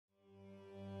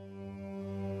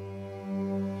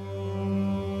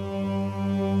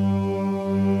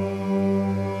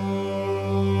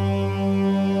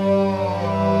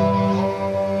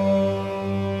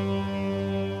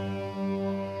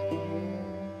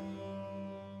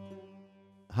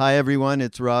Hi, everyone.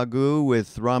 It's Raghu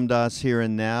with Ram Dass Here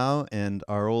and Now, and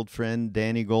our old friend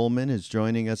Danny Goleman is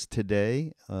joining us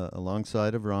today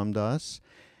alongside of Ram Dass.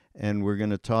 And we're going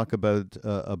to talk about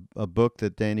a book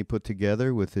that Danny put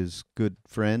together with his good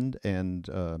friend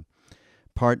and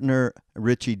partner,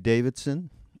 Richie Davidson.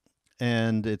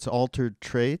 And it's Altered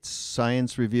Traits.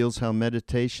 Science reveals how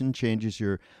meditation changes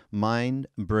your mind,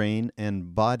 brain,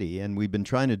 and body. And we've been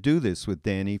trying to do this with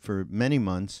Danny for many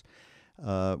months.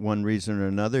 One reason or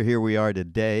another. Here we are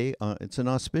today. It's an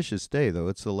auspicious day, though.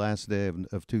 It's the last day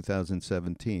of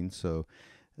 2017, so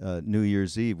New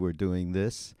Year's Eve we're doing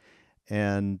this.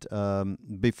 And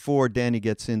before Danny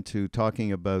gets into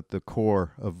talking about the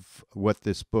core of what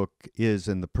this book is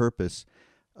and the purpose,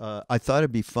 I thought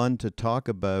it'd be fun to talk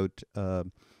about,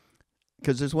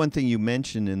 because there's one thing you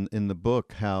mention in the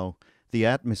book, how the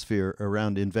atmosphere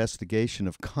around investigation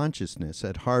of consciousness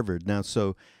at Harvard. Now,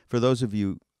 so for those of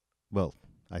you, well,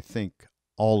 I think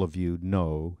all of you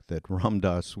know that Ram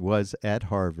Dass was at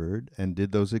Harvard and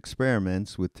did those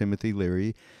experiments with Timothy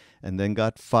Leary and then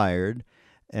got fired.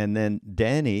 And then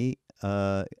Danny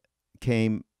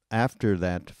came after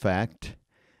that fact,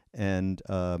 and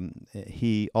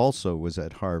he also was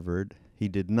at Harvard. He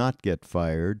did not get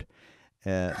fired,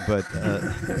 but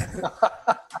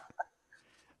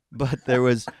but there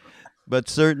was... But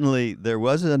certainly there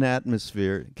was an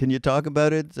atmosphere. Can you talk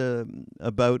about it,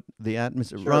 about the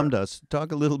atmosphere? Sure. Ram Dass,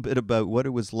 talk a little bit about what it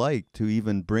was like to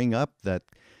even bring up that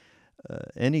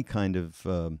any kind of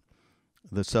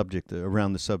the subject,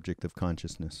 around the subject of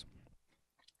consciousness.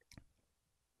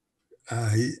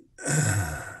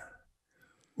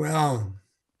 Well,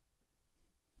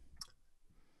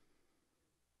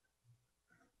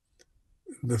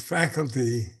 the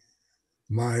faculty,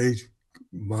 my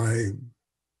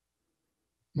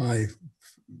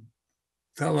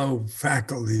fellow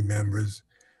faculty members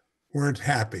weren't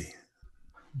happy.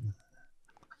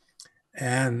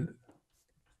 And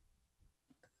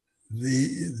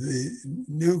the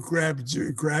new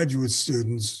graduate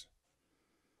students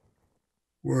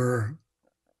were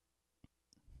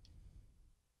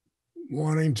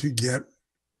wanting to get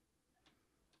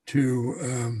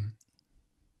to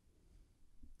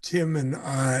Tim and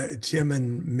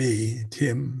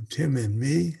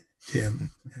me, and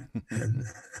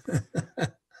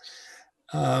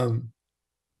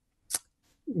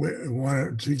we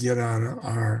wanted to get on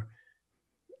our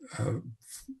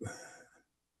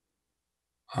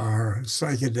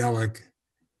psychedelic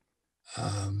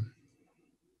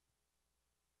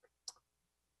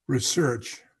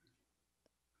research,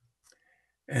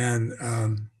 and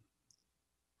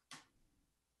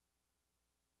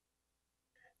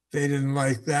they didn't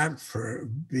like that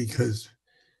because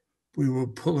we were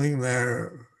pulling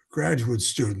their graduate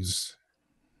students.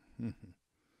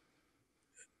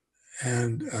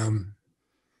 And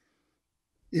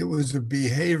it was a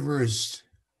behaviorist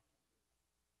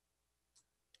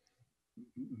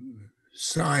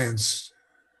science,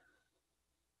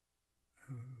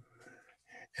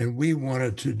 and we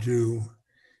wanted to do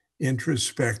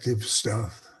introspective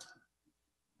stuff.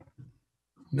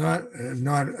 Not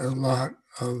a lot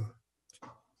of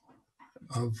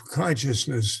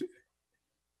consciousness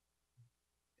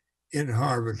in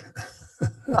Harvard.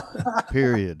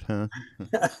 Period, huh?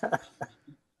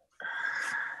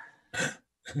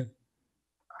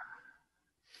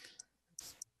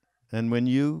 And when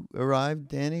you arrived,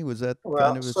 Danny, was that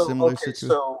kind of a similar situation?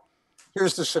 So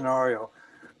here's the scenario.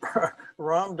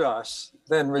 Ram Dass,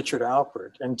 then Richard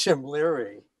Alpert, and Tim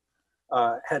Leary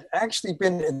had actually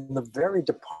been in the very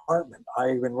department I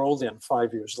enrolled in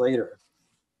 5 years later.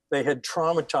 They had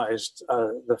traumatized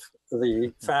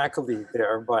the faculty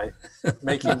there by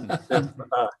making them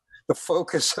the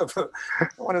focus of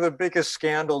one of the biggest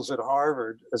scandals at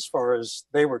Harvard as far as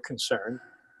they were concerned.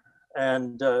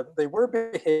 And they were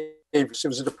behaviorists. It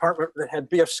was a department that had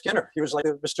B.F. Skinner. He was like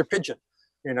Mr. Pigeon.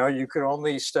 You know, you could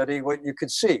only study what you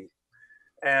could see.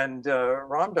 And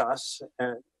Ram Dass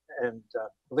and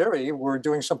Leary were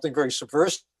doing something very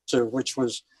subversive, which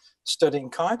was studying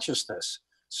consciousness.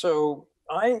 So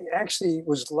I actually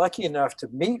was lucky enough to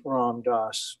meet Ram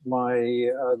Dass.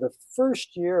 The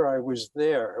first year I was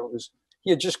there,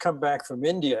 he had just come back from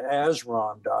India as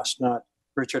Ram Dass, not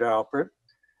Richard Alpert,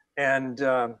 and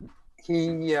it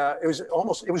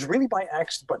was really by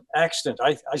accident.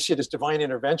 I see it as divine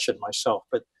intervention myself,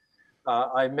 but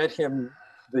I met him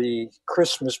the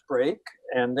Christmas break,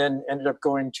 and then ended up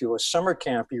going to a summer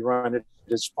camp he ran at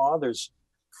his father's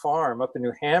farm up in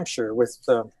New Hampshire with.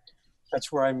 That's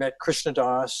where I met Krishna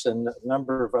Das and a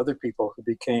number of other people who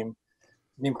became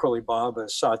Nimkroli Baba,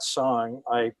 Satsang.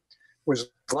 I was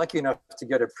lucky enough to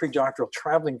get a pre-doctoral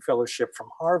traveling fellowship from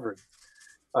Harvard.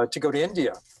 to go to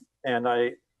India. And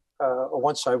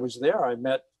once I was there, I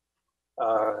met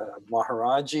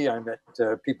Maharaj-ji. I met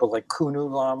people like Kunu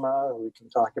Lama, who we can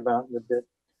talk about in a bit.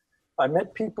 I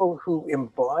met people who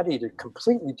embodied a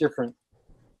completely different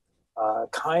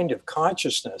kind of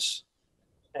consciousness,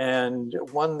 and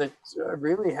one that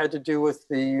really had to do with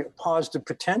the positive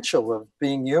potential of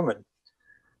being human,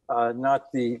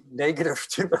 not the negative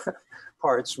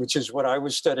parts, which is what I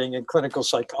was studying in clinical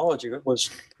psychology. It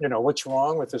was, what's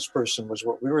wrong with this person was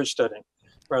what we were studying,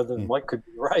 rather than what could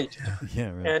be right.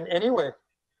 Yeah, right. And anyway,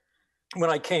 when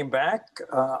I came back,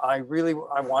 I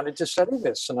wanted to study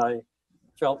this, and I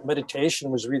felt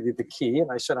meditation was really the key.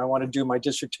 And I said, I want to do my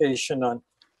dissertation on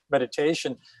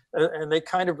meditation. And they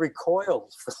kind of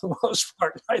recoiled for the most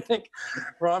part. I think,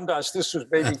 Ram Dass, this was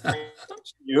maybe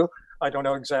thanks to you. I don't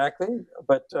know exactly,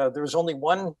 but there was only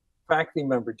one faculty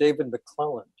member, David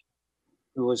McClelland,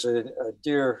 who was a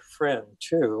dear friend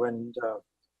too. And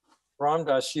Ram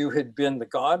Dass, you had been the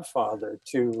godfather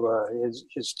to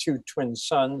his two twin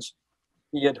sons.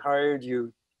 He had hired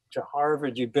you to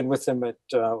Harvard. You'd been with him at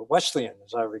Wesleyan,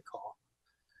 as I recall.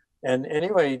 And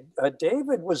anyway,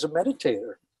 David was a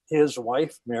meditator. His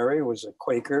wife, Mary, was a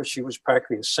Quaker. She was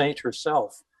practically a saint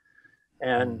herself.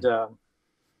 And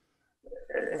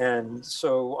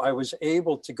so I was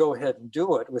able to go ahead and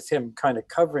do it with him kind of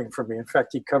covering for me. In fact,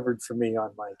 he covered for me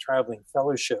on my traveling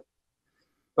fellowship.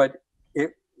 But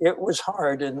it was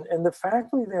hard. And the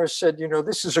faculty there said,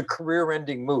 this is a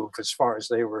career-ending move as far as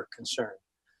they were concerned.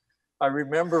 I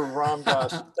remember, Ram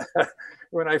Dass,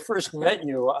 when I first met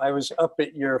you, I was up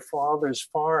at your father's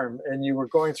farm and you were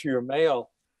going through your mail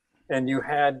and you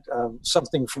had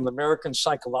something from the American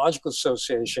Psychological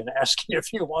Association asking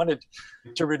if you wanted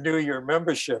to renew your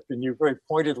membership. And you very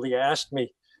pointedly asked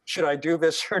me, should I do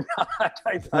this or not?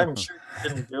 I'm sure you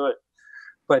didn't do it.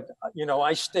 But,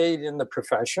 I stayed in the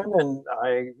profession and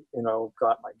I,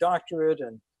 got my doctorate.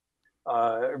 And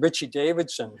Richie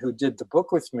Davidson, who did the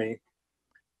book with me,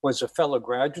 was a fellow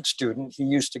graduate student. He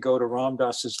used to go to Ram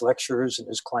Dass's lectures and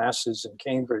his classes in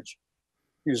Cambridge.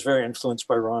 He was very influenced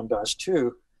by Ram Dass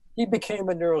too. He became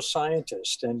a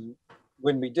neuroscientist. And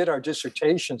when we did our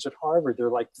dissertations at Harvard, there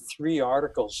were like 3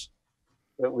 articles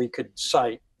that we could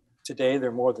cite. Today,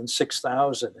 there are more than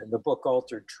 6,000. And the book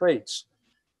Altered Traits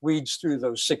weeds through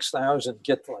those 6,000,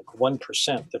 get to like 1%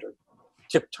 that are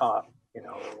tip top,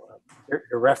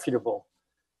 irrefutable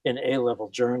in A-level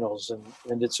journals,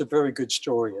 and it's a very good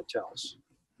story it tells.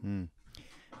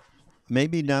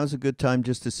 Maybe now's a good time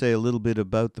just to say a little bit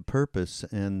about the purpose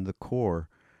and the core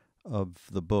of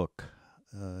the book,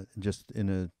 just in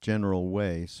a general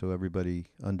way, so everybody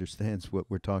understands what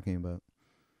we're talking about.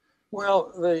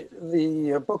 Well,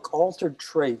 the book Altered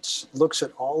Traits looks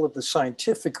at all of the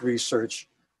scientific research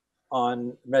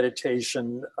on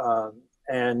meditation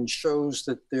and shows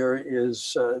that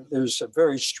there's a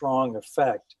very strong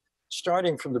effect.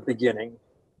 Starting from the beginning,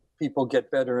 people get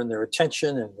better in their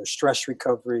attention and their stress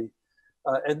recovery.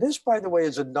 And this, by the way,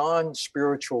 is a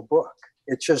non-spiritual book.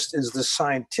 It just is the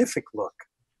scientific look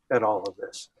at all of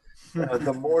this.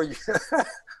 The more you,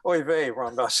 oy vey,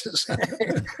 Ram Dass is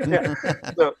saying. Yeah.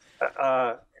 So,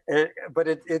 but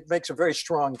it makes a very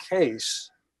strong case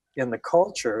in the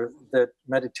culture that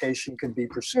meditation can be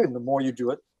pursued. And the more you do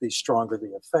it, the stronger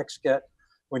the effects get.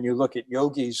 When you look at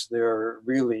yogis, they're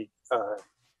really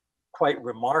quite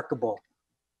remarkable.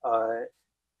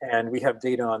 And we have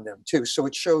data on them too. So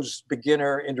it shows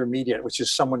beginner, intermediate, which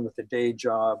is someone with a day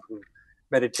job who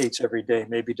meditates every day,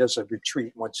 maybe does a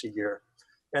retreat once a year.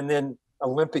 And then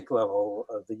Olympic level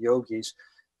of the yogis.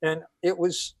 And it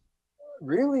was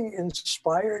really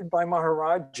inspired by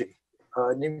Maharaj-ji,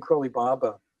 Neem Karoli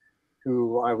Baba,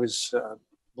 who I was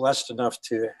blessed enough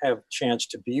to have a chance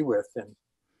to be with in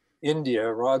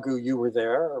India. Raghu, you were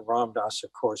there. Ram Dass,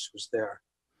 of course, was there.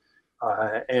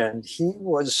 And he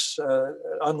was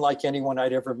unlike anyone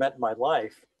I'd ever met in my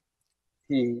life.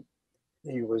 He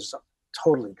was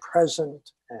totally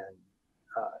present and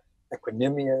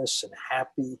equanimous and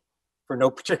happy for no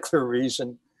particular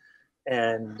reason,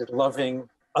 and loving,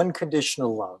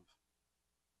 unconditional love.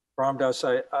 Ram Dass,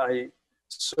 I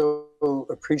so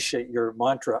appreciate your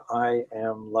mantra, I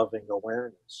am loving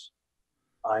awareness.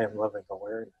 I am loving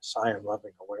awareness. I am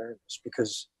loving awareness,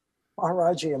 because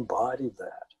Maharaj-ji embodied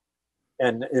that.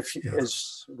 And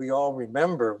as we all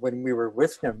remember, when we were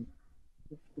with him,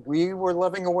 we were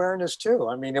loving awareness too.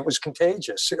 I mean, it was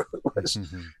contagious.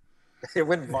 It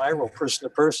went viral person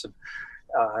to person.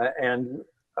 And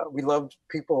we loved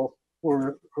people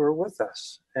who were with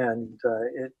us. And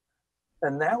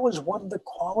that was one of the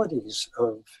qualities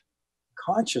of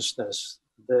consciousness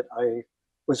that I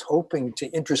was hoping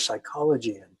to enter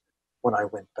psychology in. when I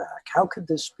went back. How could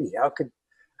this be? How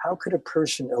could a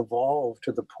person evolve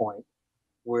to the point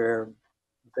where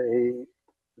they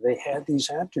had these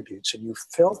attributes, and you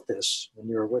felt this when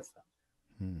you were with them?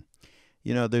 Hmm.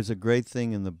 You know, there's a great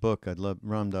thing in the book. I'd love,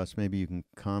 Ram Dass, maybe you can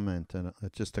comment on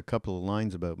just a couple of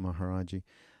lines about Maharaj-ji.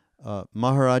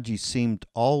 Maharaj-ji seemed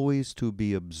always to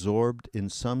be absorbed in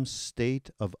some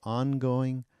state of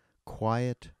ongoing,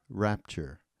 quiet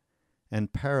rapture,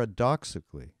 and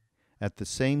paradoxically, at the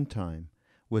same time,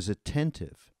 was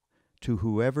attentive to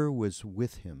whoever was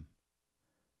with him.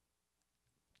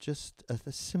 Just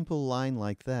a simple line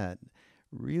like that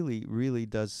really, really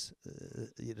does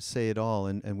say it all.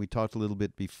 And we talked a little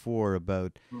bit before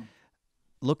about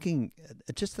looking,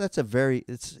 just that's a very,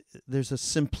 there's a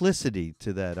simplicity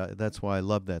to that. That's why I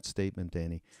love that statement,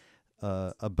 Danny,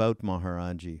 about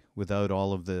Maharaj-ji, without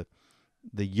all of the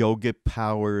yogic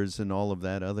powers and all of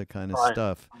that other kind of Right.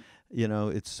 stuff. You know,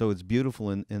 it's beautiful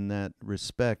in that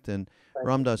respect. And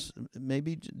Ram Dass,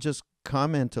 maybe just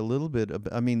comment a little bit.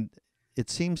 I mean, it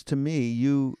seems to me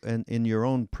you and in your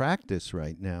own practice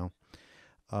right now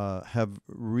have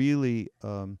really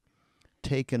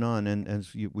taken on, and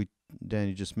as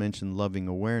Danny just mentioned, loving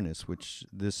awareness, which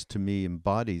this to me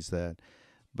embodies that.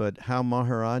 But how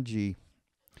Maharaj-ji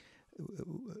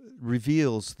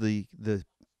reveals the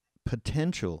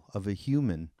potential of a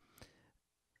human,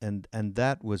 and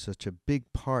that was such a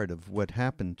big part of what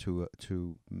happened to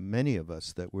many of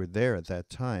us that were there at that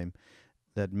time,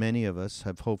 that many of us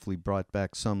have hopefully brought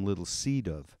back some little seed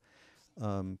of.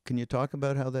 Can you talk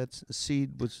about how that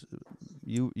seed was?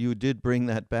 You did bring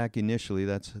that back initially.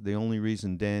 That's the only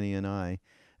reason Danny and I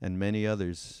and many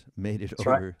others made it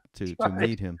over to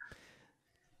meet him.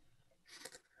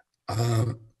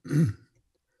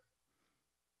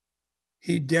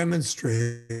 He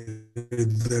demonstrated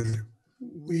that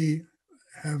we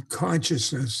have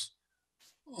consciousness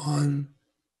on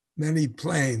many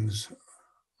planes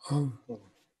of,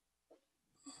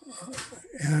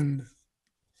 and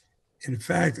in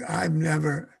fact,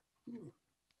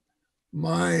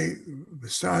 my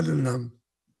sadhana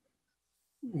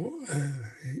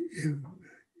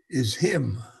is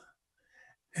him,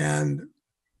 and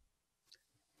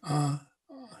I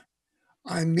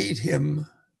meet him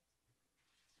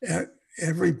at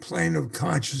every plane of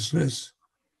consciousness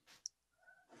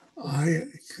I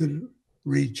could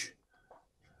reach.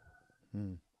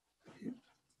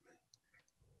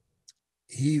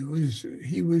 He was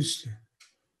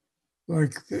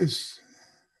like this,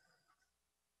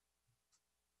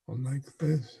 or like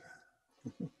this.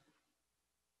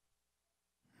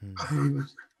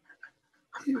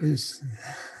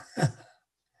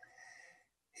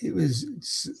 He was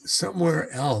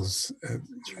somewhere else,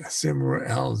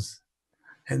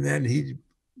 and then he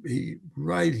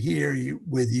right here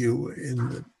with you in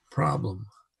the problem,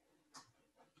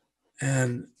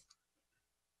 and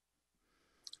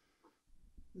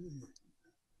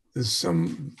there's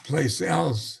some place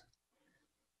else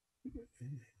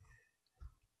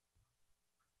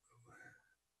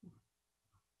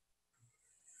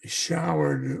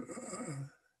showered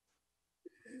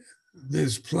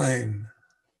this plane,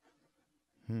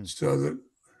 so that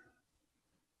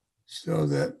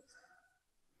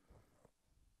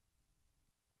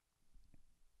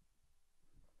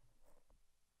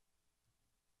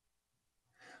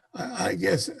I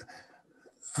guess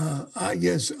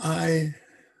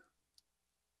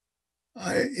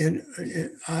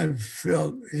I've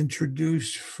felt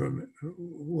introduced from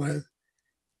what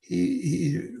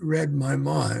he read my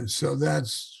mind. So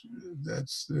that's the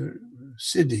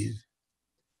Siddhi.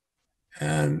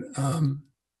 And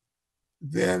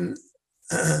then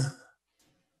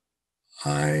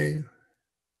I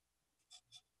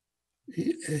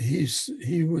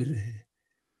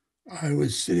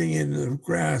was sitting in the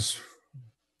grass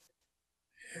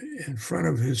in front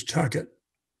of his tucket,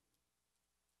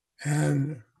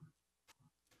 and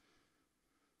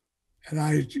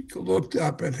I looked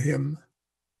up at him,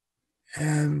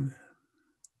 and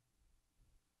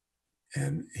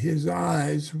his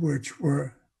eyes, which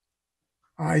were,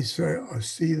 I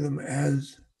see them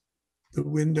as the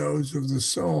windows of the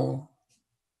soul.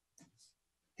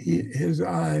 His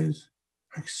eyes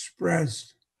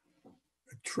expressed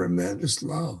a tremendous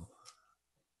love.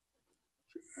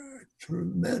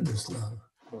 Tremendous love.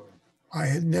 I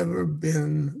had never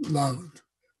been loved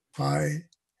by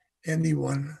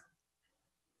anyone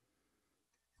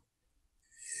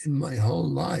in my whole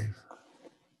life,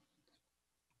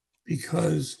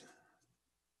 because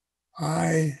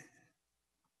I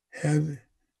had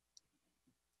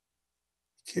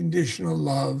conditional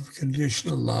love.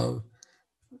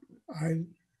 I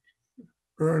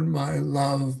earned my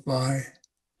love by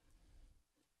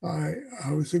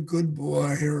I was a good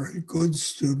boy or a good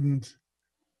student,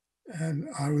 and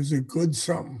I was a good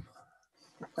something,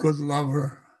 good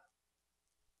lover.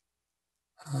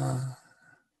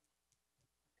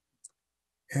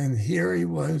 And here he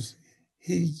was,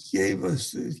 he gave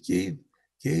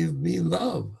me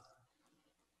love.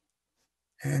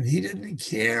 And he didn't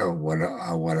care whether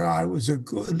I was a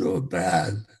good or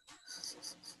bad.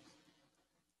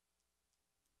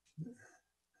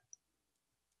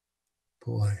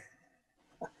 Boy,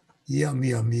 yum,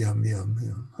 yum, yum,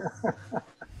 yum,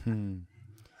 yum.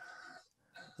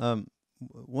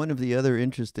 One of the other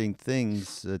interesting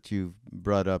things that you've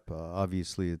brought up,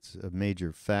 obviously it's a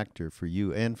major factor for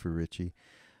you and for Richie,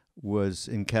 was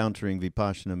encountering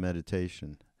Vipassana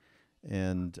meditation.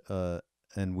 And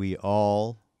we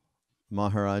all,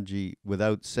 Maharaj-ji,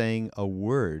 without saying a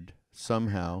word,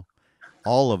 somehow,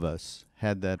 all of us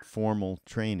had that formal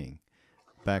training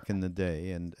back in the day,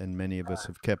 and many of us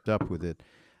have kept up with it.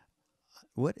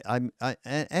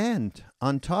 And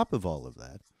on top of all of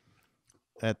that,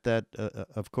 at that,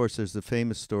 of course, there's the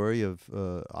famous story of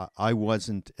I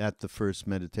wasn't at the first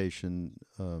meditation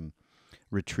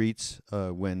retreats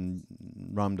when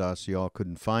Ram Dass y'all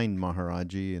couldn't find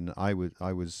Maharaj-ji, and I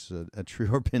was at Sri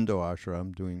Aurobindo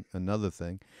Ashram doing another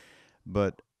thing,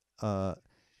 but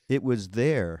it was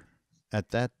there at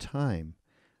that time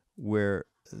where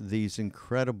these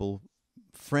incredible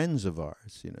friends of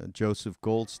ours, Joseph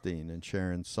Goldstein and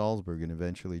Sharon Salzberg and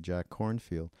eventually Jack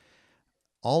Kornfield,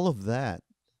 all of that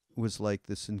was like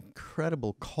this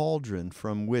incredible cauldron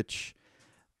from which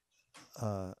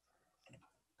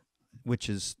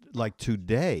is like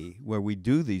today, where we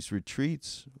do these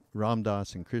retreats, Ram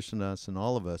Dass and Krishnadas and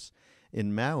all of us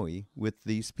in Maui with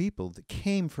these people that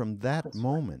came from that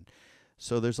moment.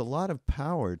 So there's a lot of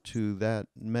power to that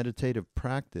meditative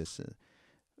practice.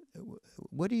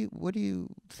 What do you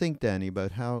think, Danny,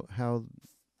 about how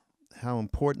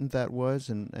important that was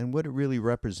and what it really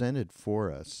represented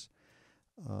for us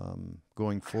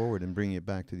going forward and bringing it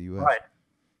back to the U.S.? Right.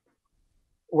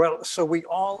 Well, so we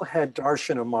all had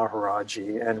darshan of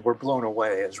Maharaj-ji and were blown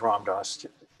away, as Ram Dass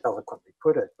eloquently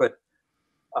put it. But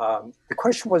the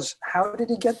question was, how did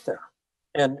he get there?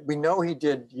 And we know he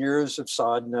did years of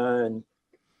sadhana, and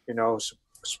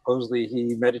supposedly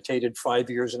he meditated 5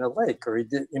 years in a lake, or he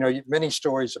did, many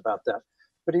stories about that.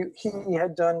 But he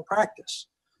had done practice.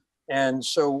 And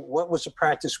so what was a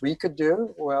practice we could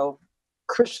do? Well,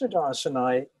 Krishnadas and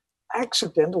I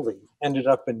accidentally ended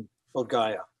up in Bodh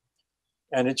Gaya.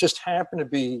 And it just happened to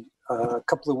be a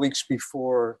couple of weeks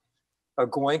before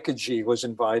Goenkaji was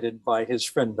invited by his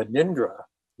friend Manindra,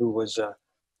 who was a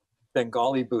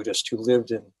Bengali Buddhist who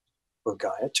lived in Bodh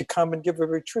Gaya, to come and give a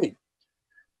retreat.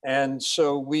 And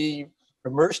so we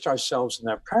immersed ourselves in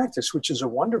that practice, which is a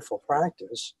wonderful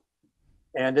practice.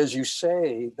 And as you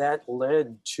say, that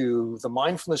led to the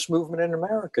mindfulness movement in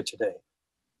America today,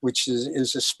 which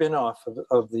is a spin-off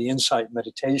of the insight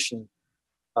meditation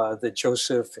that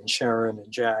Joseph and Sharon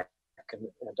and Jack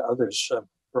and others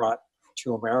brought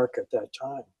to America at that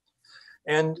time.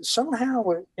 And somehow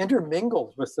it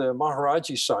intermingled with the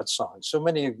Maharaj-ji satsang. So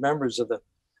many members of the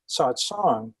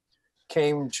satsang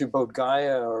came to Bodh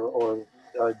Gaya or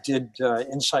did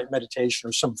insight meditation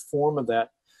or some form of that.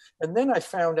 And then I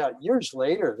found out years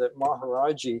later that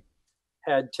Maharaj-ji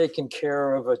had taken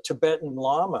care of a Tibetan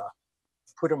Lama,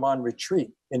 put him on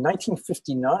retreat in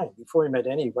 1959, before he met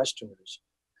any Westerners.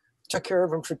 Took care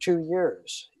of him for 2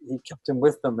 years. He kept him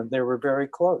with them, and they were very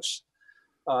close.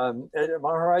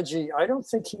 Maharaj-ji, I don't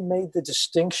think he made the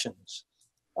distinctions.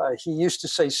 He used to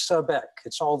say sabek,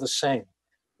 it's all the same.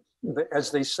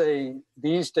 As they say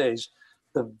these days,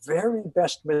 the very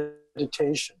best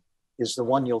meditation is the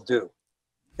one you'll do.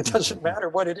 It doesn't matter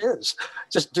what it is,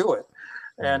 just do it.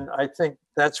 And I think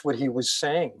that's what he was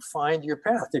saying. Find your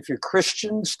path. If you're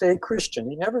Christian, stay Christian.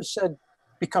 He never said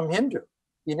become Hindu.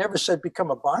 He never said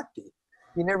become a bhakti.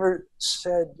 He never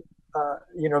said,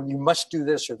 you must do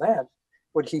this or that.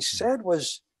 What he said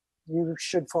was you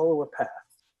should follow a path,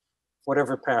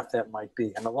 whatever path that might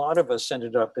be. And a lot of us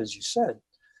ended up, as you said,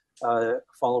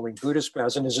 following Buddhist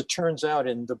paths. And as it turns out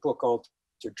in the book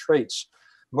Altered Traits,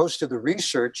 most of the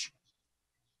research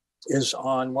is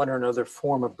on one or another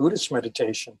form of Buddhist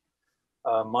meditation,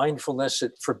 mindfulness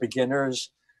for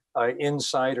beginners,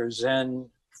 insight or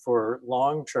Zen for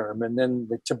long term, and then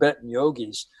the Tibetan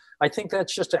yogis. I think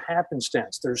that's just a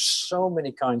happenstance. There's so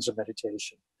many kinds of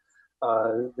meditation.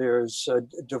 There's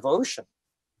devotion.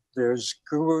 There's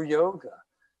guru yoga.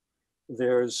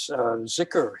 There's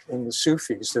zikr in the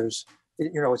Sufis. There's,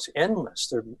 it's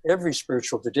endless. Every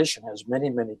spiritual tradition has many,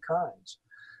 many kinds.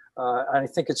 I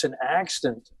think it's an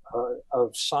accident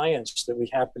of science that we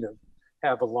happen to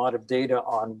have a lot of data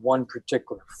on one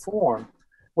particular form.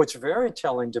 What's very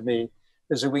telling to me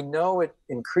is that we know it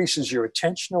increases your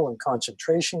attentional and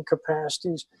concentration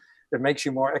capacities. It makes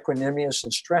you more equanimous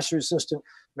and stress resistant,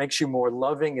 makes you more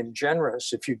loving and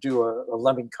generous if you do a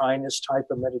loving kindness type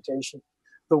of meditation.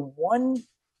 The one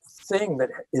thing that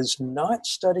is not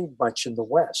studied much in the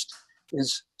West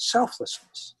is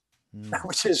selflessness,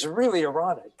 which is really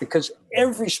ironic because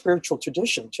every spiritual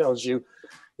tradition tells you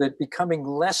that becoming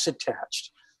less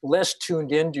attached, less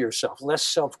tuned into yourself, less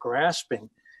self-grasping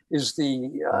is the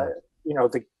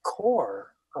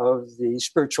core of the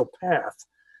spiritual path.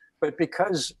 But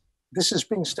because this is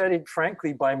being studied,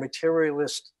 frankly, by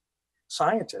materialist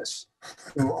scientists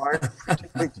who aren't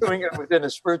particularly doing it within a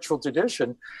spiritual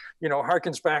tradition,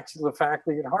 harkens back to the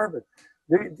faculty at Harvard.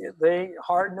 They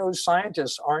hard-nosed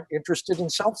scientists aren't interested in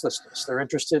selflessness. They're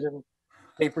interested in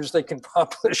papers they can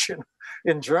publish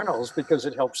in journals because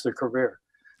it helps their career.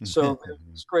 So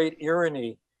it's great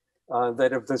irony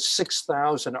that of the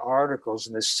 6,000 articles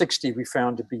and the 60 we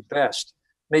found to be best,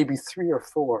 maybe 3 or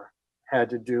 4 had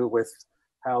to do with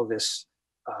how this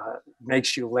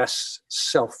makes you less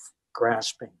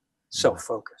self-grasping,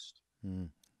 self-focused.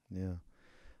 Yeah.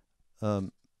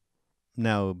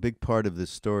 Now, a big part of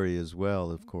this story as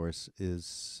well, of course,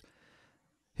 is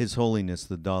His Holiness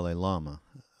the Dalai Lama.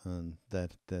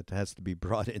 That has to be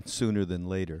brought in sooner than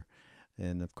later.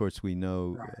 And, of course, we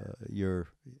know your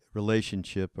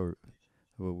relationship, or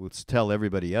let's tell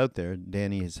everybody out there,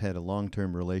 Danny has had a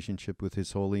long-term relationship with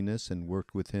His Holiness and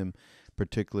worked with him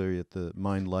particularly at the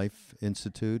Mind Life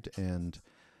Institute, and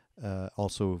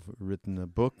also written a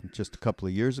book just a couple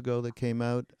of years ago that came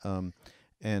out.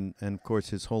 And of course,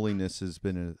 His Holiness has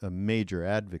been a major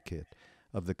advocate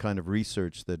of the kind of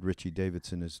research that Richie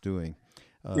Davidson is doing.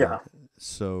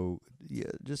 So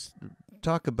just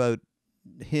talk about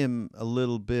him a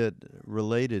little bit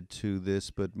related to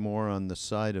this, but more on the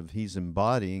side of he's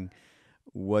embodying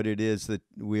what it is that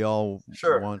we all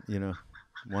want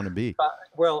to be.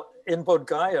 Well, in Bodh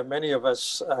Gaya, many of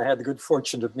us had the good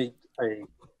fortune to meet a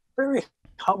very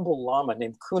humble Lama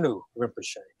named Kunu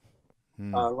Rinpoche.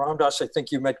 Ram Dass, I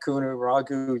think you met Kunu.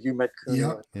 Raghu, you met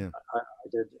Kunu. Yeah. I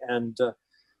did. And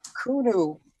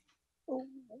Kunu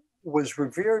was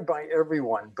revered by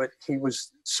everyone, but he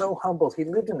was so humble. He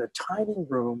lived in a tiny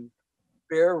room,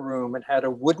 bare room, and had a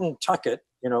wooden tucket,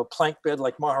 plank bed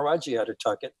like Maharaj-ji had a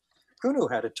tucket.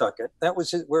 Kunu had a tucket. That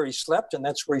was where he slept, and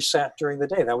that's where he sat during the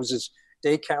day. That was his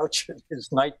day couch,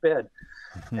 his night bed.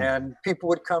 And people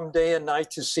would come day and night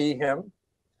to see him.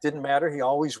 Didn't matter. He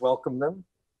always welcomed them.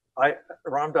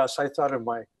 Ram Dass, I thought of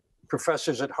my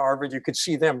professors at Harvard. You could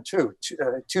see them too.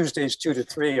 Tuesdays 2 to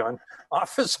 3 on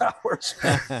office hours.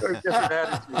 Different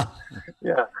attitude.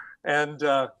 Yeah. And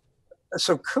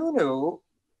so Kunu,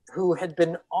 who had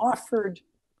been offered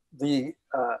the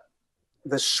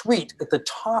suite at the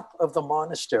top of the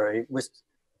monastery with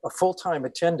a full-time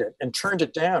attendant and turned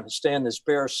it down to stay in this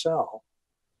bare cell,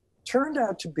 turned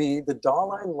out to be the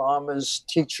Dalai Lama's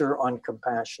teacher on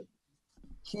compassion.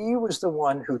 He was the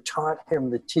one who taught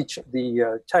him the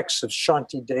texts of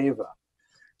Shantideva,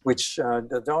 which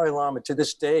the Dalai Lama to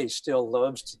this day still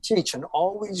loves to teach and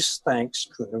always thanks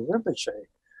Kunu Rinpoche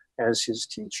as his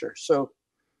teacher. So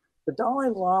the Dalai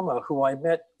Lama, who I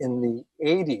met in the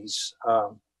 80s,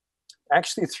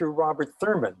 actually through Robert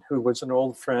Thurman, who was an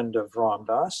old friend of Ram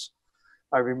Dass.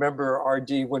 I remember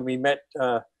RD when we met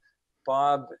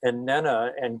Bob and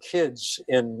Nena and kids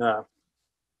in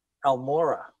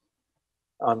Almora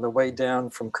on the way down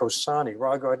from Kosani.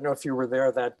 Raghu, I don't know if you were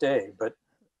there that day, but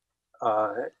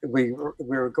we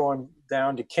were going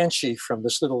down to Kenshi from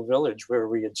this little village where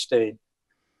we had stayed.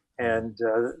 And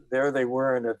there they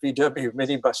were in a VW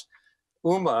minibus.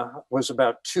 Uma was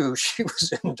about 2. She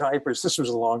was in diapers. This was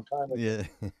a long time ago. Yeah.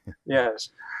 Yes.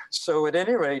 So at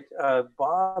any rate,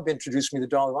 Bob introduced me to the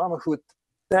Dalai Lama, who at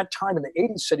that time in the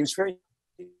 80s said he was very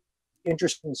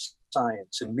interested in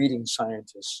science and meeting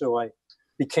scientists. So I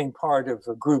became part of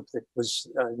a group that was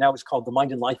now is called the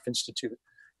Mind and Life Institute,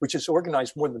 which has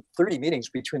organized more than 30 meetings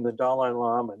between the Dalai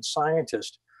Lama and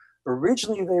scientists.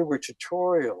 Originally, they were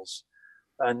tutorials.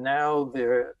 And now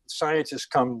the scientists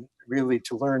come really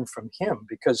to learn from him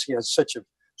because he has such a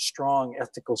strong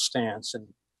ethical stance and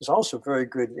is also a very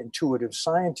good intuitive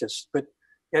scientist. But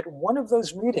at one of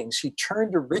those meetings, he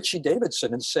turned to Richie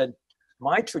Davidson and said,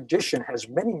 "My tradition has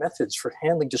many methods for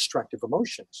handling destructive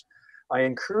emotions. I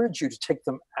encourage you to take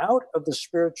them out of the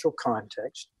spiritual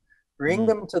context, bring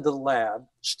them to the lab,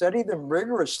 study them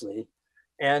rigorously,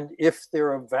 and if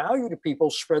they're of value to people,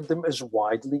 spread them as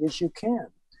widely as you can."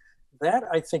 That,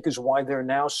 I think, is why there are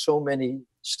now so many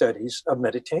studies of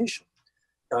meditation.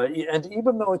 and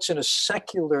even though it's in a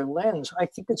secular lens, I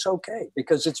think it's okay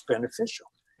because it's beneficial.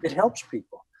 It helps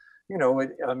people. You know,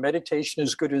 meditation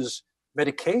is good as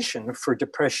medication for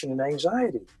depression and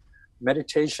anxiety.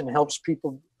 Meditation helps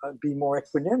people be more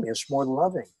equanimous, more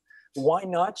loving. Why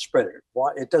not spread it?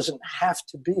 Why? It doesn't have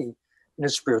to be in a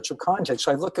spiritual context.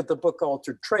 I look at the book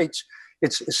Altered Traits.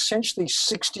 It's essentially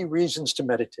 60 reasons to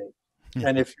meditate.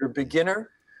 And if you're a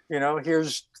beginner, you know,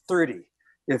 here's 30.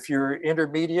 If you're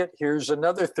intermediate, here's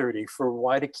another 30 for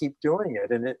why to keep doing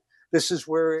it. And this is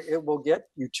where it will get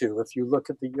you to if you look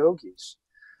at the yogis.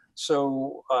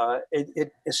 So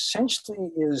it essentially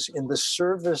is in the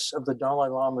service of the Dalai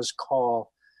Lama's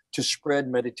call to spread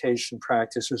meditation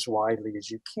practice as widely as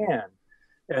you can.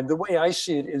 And the way I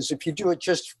see it is if you do it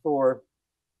just for,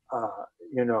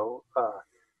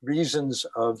 reasons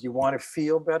of you want to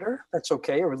feel better, that's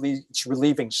okay. Or it's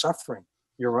relieving suffering,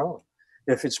 your own.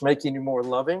 If it's making you more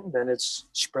loving, then it's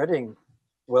spreading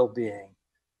well-being.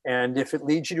 And if it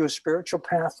leads you to a spiritual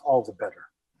path, all the better.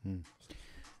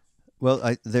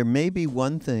 Well, there may be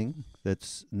one thing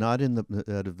that's not in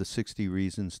out of the 60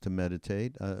 reasons to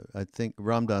meditate. I think,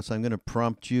 Ram Dass, I'm going to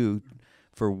prompt you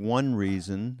for one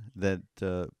reason that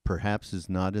perhaps is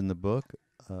not in the book.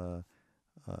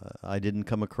 I didn't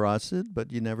come across it,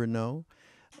 but you never know.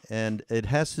 And it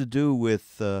has to do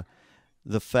with the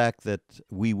fact that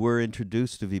we were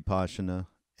introduced to Vipassana,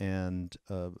 and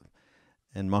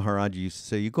Maharaj-ji used to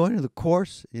say, "You going to the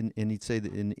course?" And he'd say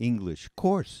that in English,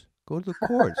 "Course. Go to the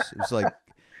course." It's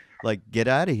like get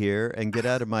out of here and get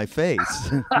out of my face.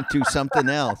 Do something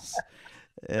else.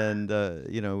 And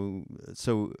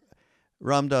so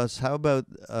Ram Dass, how about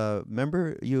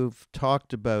remember you've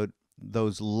talked about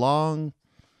those long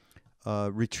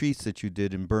retreats that you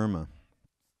did in Burma,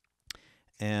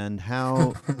 and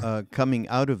how coming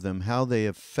out of them, how they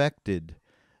affected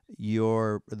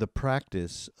the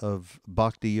practice of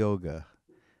bhakti yoga.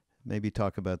 Maybe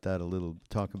talk about that a little.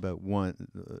 Talk about one.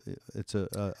 It's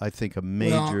I think a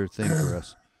major thing for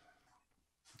us.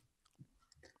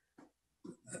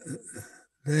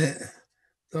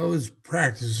 Those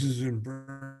practices in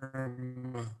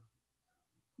Burma,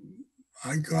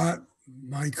 I got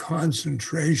my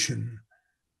concentration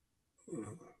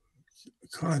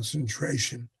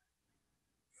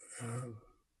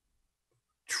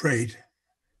trait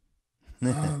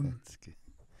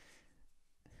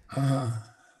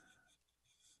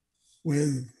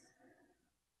with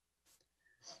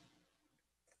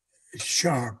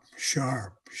sharp.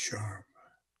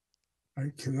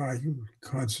 Because I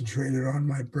concentrated on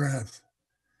my breath.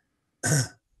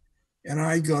 And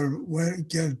I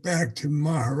get back to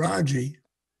Maharaj-ji,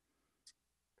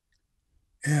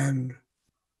 and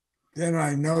then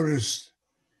I noticed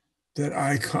that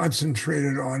I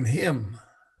concentrated on him,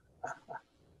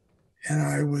 and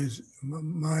I was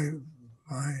my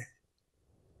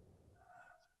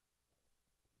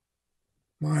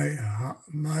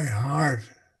heart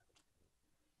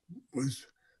was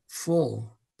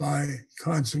full by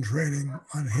concentrating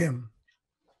on him.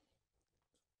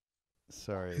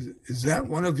 Sorry. Is that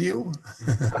one of you?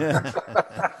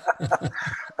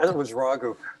 That was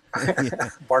Raghu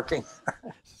barking.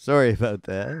 Sorry about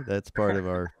that. That's part of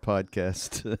our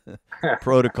podcast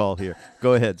protocol here.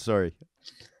 Go ahead. Sorry.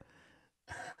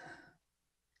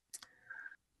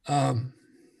 An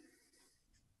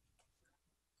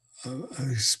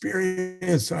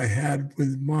experience I had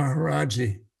with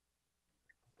Maharaj-ji.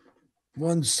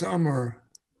 One summer,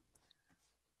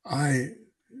 I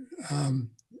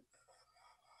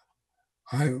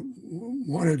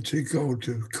wanted to go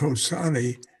to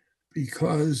Kosani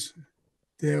because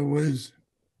there was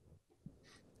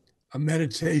a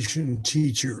meditation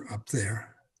teacher up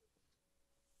there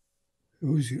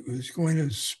who was going to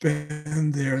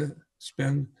spend the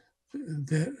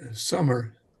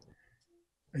summer.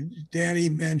 Danny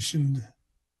mentioned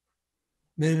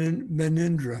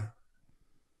Menindra,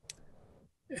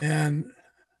 and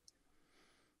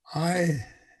I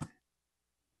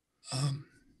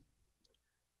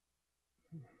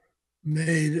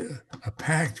made a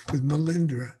pact with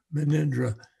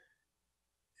Menindra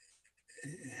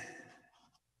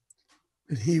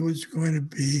that he was going to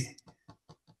be,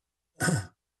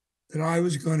 that I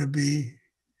was going to be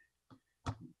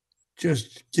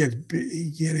just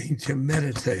getting to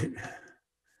meditate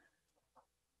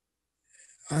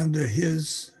under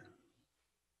his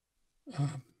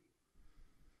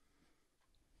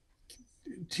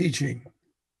teaching.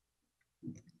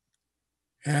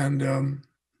 And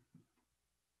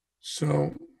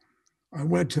so I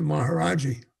went to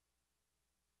Maharaj-ji,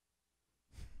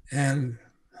 and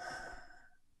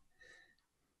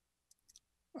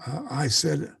I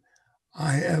said,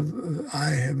 I have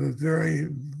a very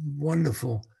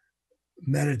wonderful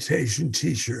meditation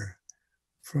teacher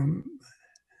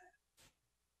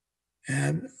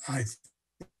and I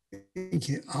think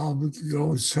I'll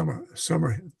go summer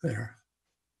there.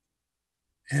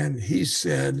 And he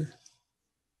said,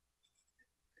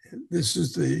 he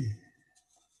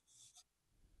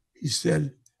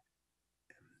said,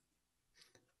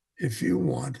 if you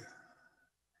want,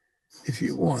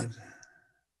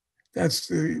 that's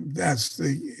the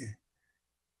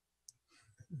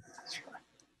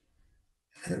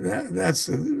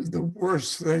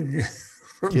worst thing.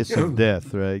 Kiss of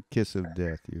death, right? Kiss of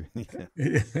death. Yeah.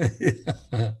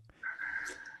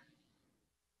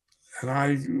 And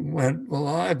I went, well,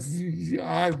 I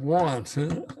want.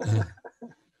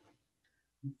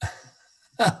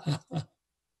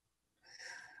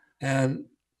 And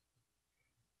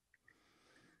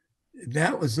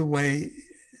that was the way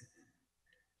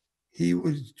he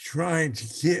was trying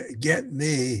to get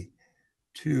me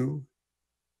to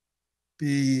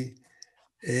be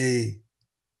a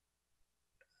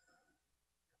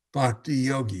bhakti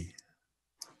yogi.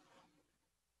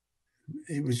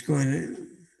 He was going to,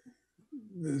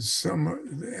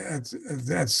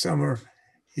 that summer,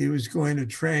 he was going to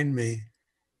train me.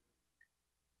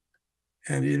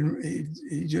 And he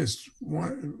just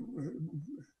wanted,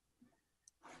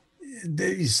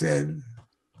 then he said,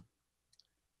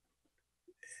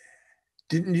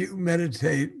 didn't you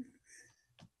meditate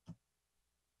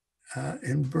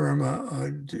in Burma, or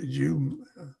did you,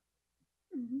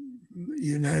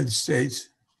 United States?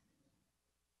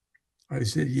 I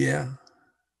said, yeah.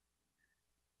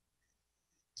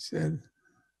 He said,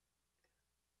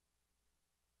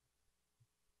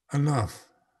 enough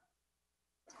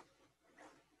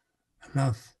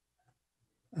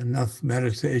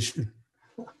meditation.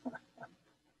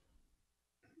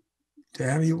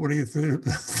 Danny, what do you think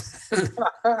about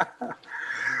that?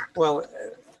 Well,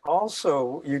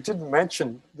 also, you didn't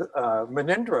mention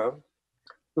Munindra,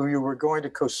 who you were going to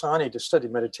Kosani to study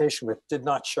meditation with, did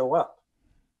not show up.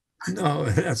 No,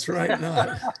 that's right,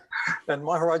 not. And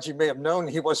Maharaj-ji may have known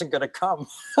he wasn't going to come.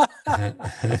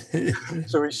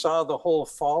 So he saw the whole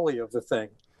folly of the thing.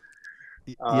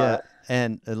 Yeah,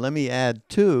 and let me add,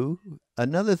 too,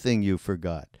 another thing you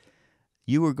forgot.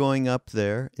 You were going up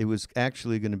there. It was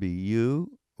actually going to be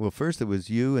you. Well, first it was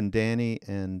you and Danny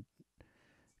and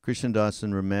Krishnadas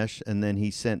and Ramesh, and then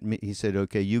he sent me. He said,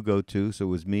 okay, you go too. So it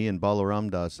was me and Balaram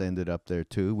Das ended up there,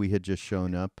 too. We had just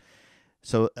shown up.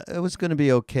 So it was going to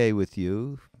be okay with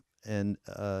you. And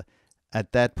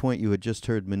at that point, you had just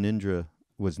heard Munindra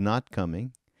was not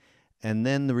coming. And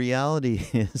then the reality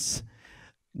is,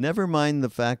 never mind the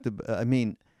fact of, I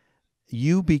mean,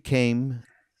 you became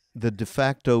the de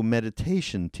facto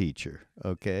meditation teacher,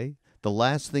 okay? The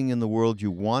last thing in the world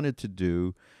you wanted to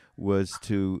do was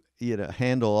to,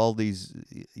 handle all these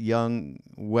young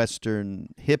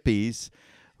Western hippies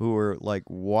who were like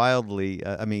wildly,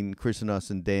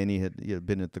 Krishnadas and Danny had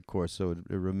been at the course, so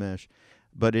Ramesh.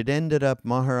 But it ended up,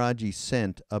 Maharaj-ji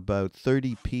sent about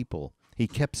 30 people. He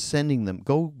kept sending them,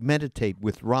 go meditate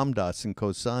with Ram Dass in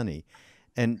Kosani.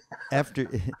 And after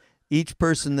each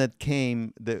person that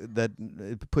came, that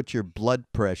put your blood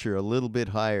pressure a little bit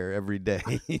higher every day.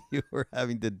 You were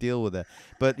having to deal with that.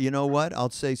 But you know what? I'll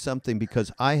say something,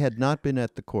 because I had not been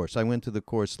at the course. I went to the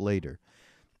course later.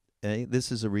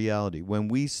 This is a reality. When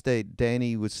we stayed,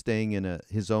 Danny was staying in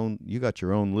his own, you got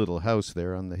your own little house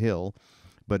there on the hill,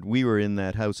 but we were in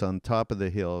that house on top of the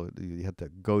hill. You had to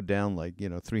go down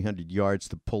 300 yards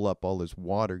to pull up all this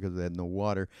water because they had no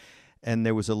water. And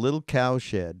there was a little cow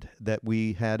shed that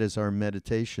we had as our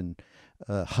meditation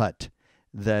hut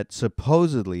that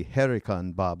supposedly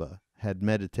Harikan Baba had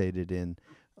meditated in,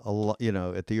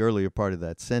 at the earlier part of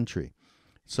that century.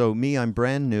 So me, I'm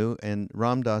brand new, and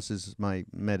Ram Dass is my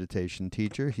meditation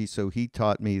teacher. He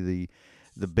taught me the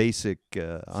basic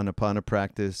Anapana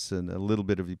practice and a little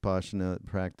bit of Vipassana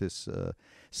practice,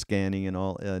 scanning and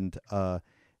all. And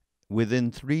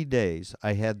within 3 days,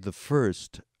 I had the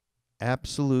first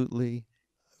absolutely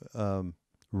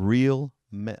real.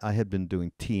 I had been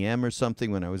doing TM or something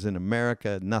when I was in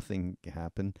America. Nothing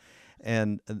happened.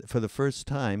 And for the first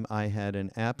time, I had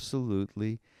an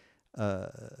absolutely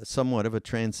somewhat of a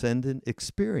transcendent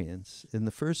experience in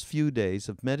the first few days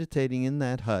of meditating in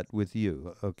that hut with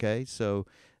you. Okay, so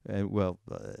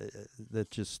that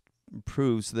just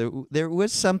proves there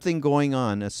was something going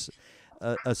on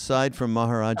aside from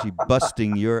Maharaj-ji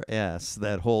busting your ass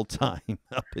that whole time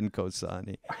up in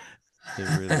Kosani.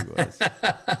 It really was.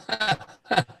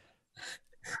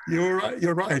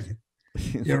 You're right.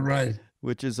 You're right.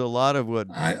 Which is a lot of what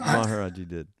Maharaj-ji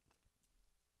did.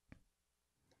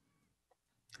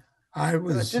 I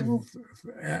was, didn't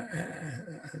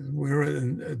we were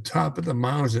at the top of the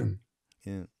mountain,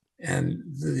 Yeah. and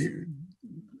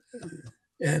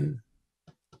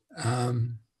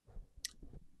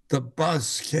the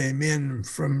bus came in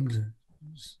from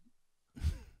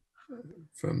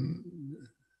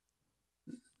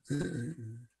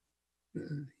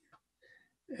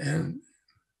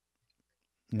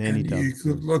and you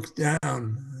could look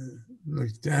down,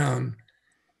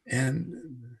 and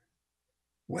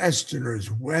Westerners.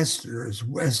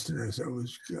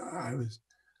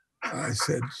 I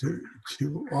said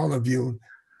to all of you,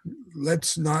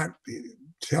 let's not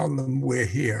tell them we're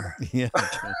here. Yeah.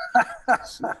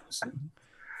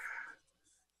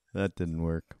 That didn't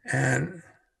work. And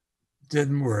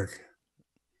didn't work.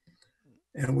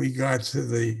 And we got to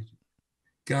the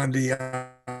Gandhi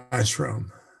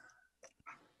ashram.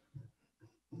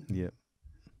 Yeah.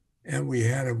 And we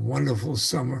had a wonderful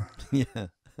summer. Yeah.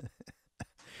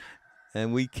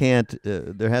 And we can't,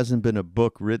 there hasn't been a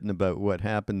book written about what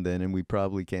happened then, and we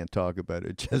probably can't talk about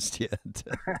it just yet,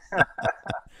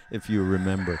 if you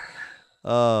remember.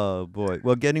 Oh, boy.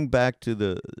 Well, getting back to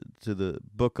the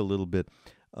book a little bit,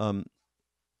 I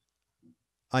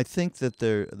think that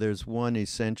there's one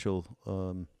essential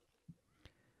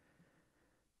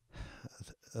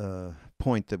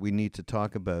point that we need to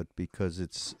talk about, because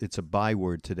it's a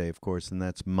byword today, of course, and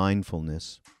that's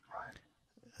mindfulness.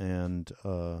 And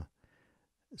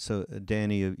so,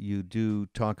 Danny, you do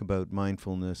talk about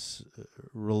mindfulness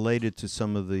related to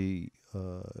some of the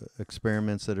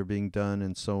experiments that are being done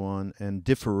and so on, and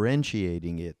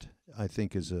differentiating it, I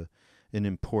think, is an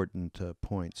important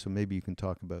point. So maybe you can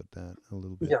talk about that a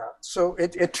little bit. Yeah, so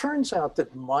it turns out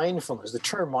that mindfulness, the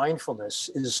term mindfulness,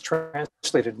 is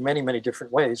translated many, many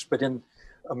different ways, but in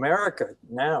America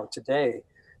now, today,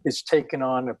 it's taken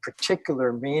on a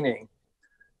particular meaning.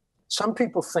 Some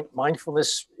people think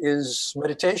mindfulness is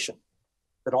meditation,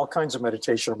 that all kinds of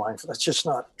meditation are mindful. That's just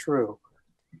not true.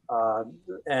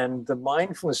 And the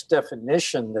mindfulness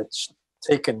definition that's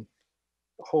taken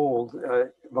hold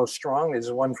most strongly is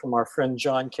one from our friend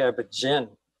John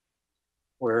Kabat-Zinn,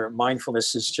 where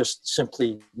mindfulness is just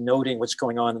simply noting what's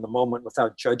going on in the moment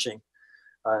without judging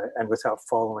and without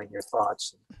following your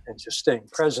thoughts, and just staying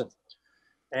present.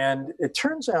 And it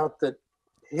turns out that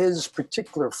his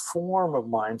particular form of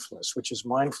mindfulness, which is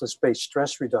mindfulness-based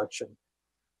stress reduction,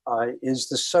 is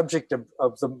the subject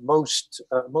of the most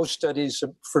studies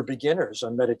for beginners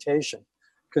on meditation,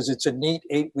 because it's a neat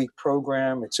 8-week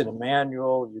program. It's in a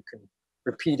manual. You can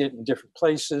repeat it in different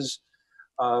places.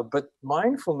 But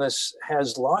mindfulness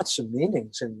has lots of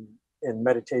meanings in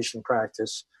meditation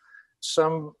practice.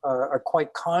 Some are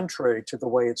quite contrary to the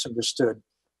way it's understood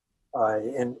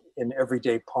in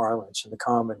everyday parlance, in the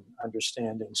common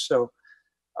understanding. So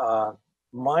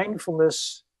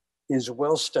mindfulness is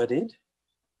well studied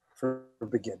for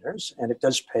beginners, and it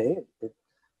does pay.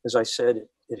 As I said,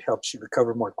 it helps you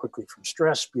recover more quickly from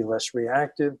stress, be less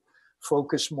reactive,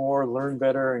 focus more, learn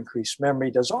better, increase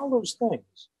memory, does all those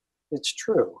things. It's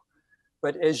true.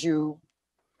 But as you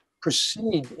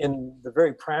proceed in the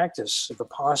very practice of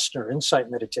Vipassana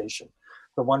insight meditation,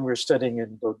 the one we're studying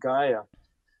in Bodh Gaya,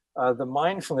 the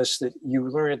mindfulness that you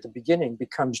learn at the beginning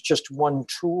becomes just one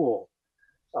tool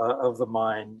of the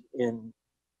mind in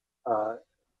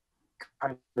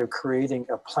kind of creating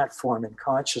a platform in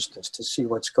consciousness to see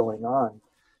what's going on.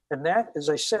 And that, as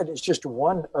I said, is just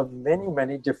one of many,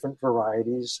 many different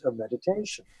varieties of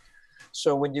meditation.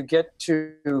 So when you get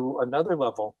to another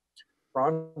level,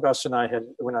 Ram Dass and I had,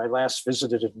 when I last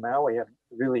visited in Maui, had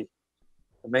a really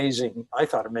amazing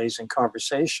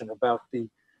conversation about the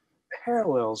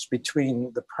parallels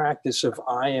between the practice of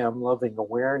I am loving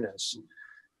awareness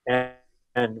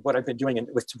and what I've been doing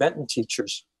with Tibetan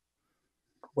teachers,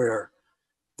 where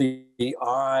the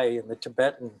I in the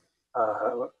Tibetan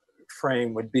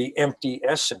frame would be empty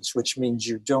essence, which means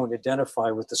you don't identify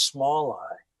with the small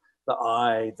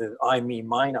I, the I, me,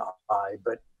 mine I,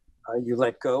 but you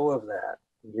let go of that.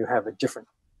 You have a different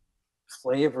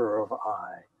flavor of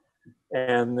I.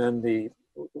 And then the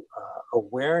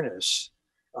awareness,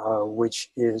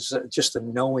 which is just the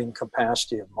knowing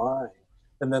capacity of mind.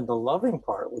 And then the loving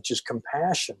part, which is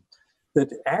compassion,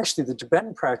 that actually the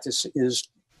Tibetan practice is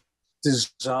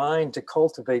designed to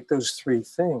cultivate those three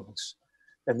things,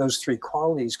 and those three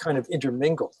qualities kind of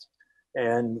intermingled.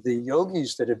 And the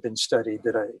yogis that have been studied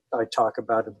that I talk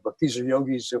about in the book, these are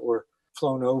yogis that were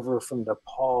flown over from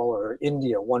Nepal or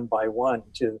India one by one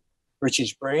to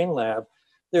Richie's Brain Lab.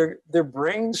 Their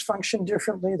brains function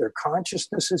differently, their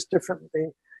consciousness is different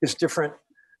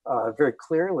very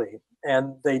clearly.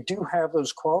 And they do have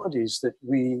those qualities that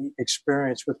we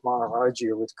experience with Maharaj-ji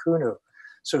or with Kunu.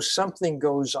 So something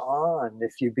goes on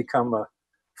if you become a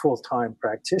full-time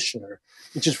practitioner,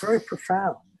 which is very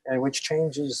profound and which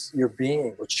changes your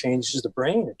being, which changes the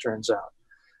brain, it turns out,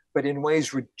 but in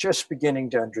ways we're just beginning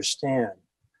to understand.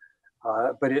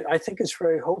 I think it's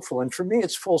very hopeful. And for me,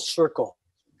 it's full circle,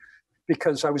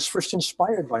 because I was first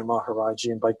inspired by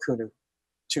Maharaj-ji and by Kunu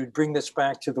to bring this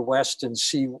back to the West and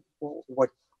see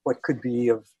what could be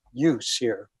of use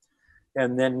here.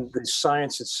 And then the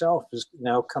science itself is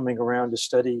now coming around to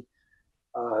study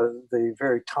the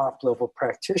very top level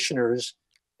practitioners.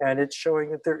 And it's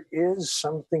showing that there is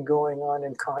something going on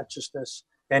in consciousness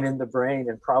and in the brain,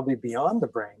 and probably beyond the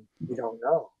brain, we don't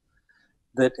know,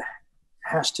 that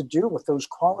has to do with those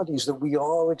qualities that we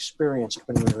all experienced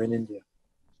when we were in India.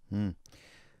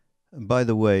 By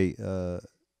the way,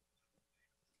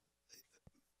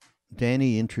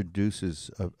 Danny introduces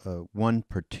a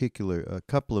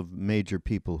couple of major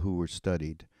people who were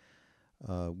studied.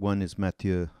 One is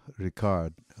Mathieu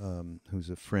Ricard, who's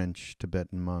a French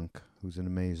Tibetan monk, who's an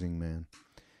amazing man.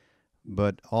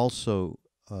 But also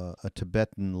a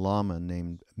Tibetan Lama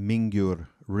named Mingyur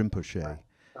Rinpoche.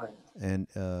 Right. And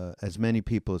as many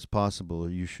people as possible,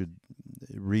 you should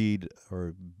read,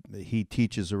 or he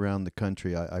teaches around the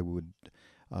country.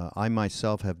 I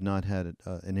myself have not had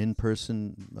an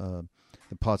in-person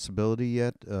possibility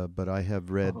yet, but I have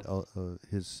read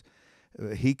his.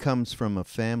 He comes from a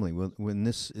family. When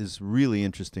this is really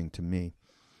interesting to me,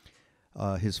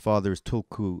 his father is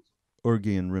Tulku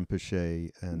Urgyen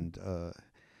Rinpoche, and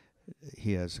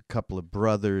he has a couple of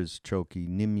brothers, Choki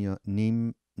Nimya.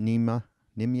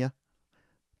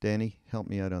 Danny, help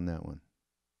me out on that one.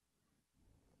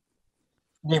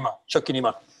 Choki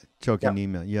Nima. Choki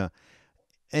Nima, yeah.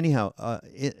 Anyhow,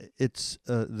 it's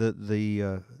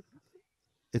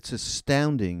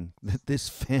astounding that this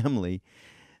family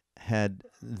had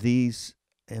these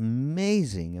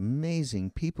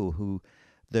amazing people who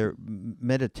their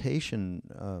meditation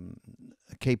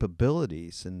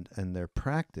capabilities and their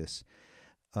practice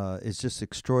is just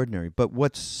extraordinary. But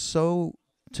what's so,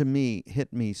 to me,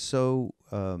 hit me so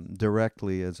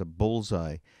directly as a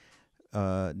bullseye,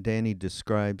 Danny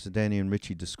and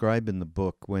Richie describe in the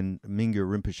book when Mingyur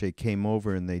Rinpoche came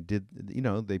over, and they did,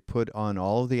 they put on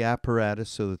all of the apparatus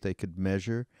so that they could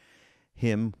measure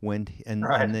him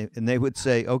and they would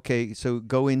say, okay, so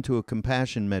go into a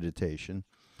compassion meditation.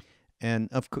 And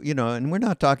of course, and we're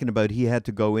not talking about he had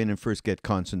to go in and first get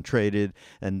concentrated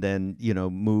and then,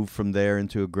 move from there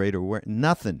into a greater awareness.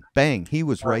 Nothing. Bang. He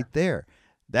was right there.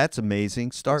 That's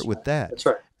amazing. Start with that. That's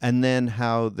right. And then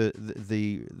how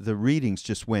the readings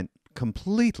just went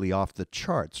completely off the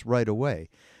charts right away.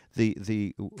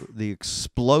 The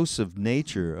explosive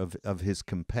nature of his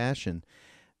compassion.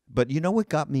 But you know what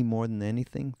got me more than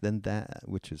anything than that,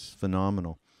 which is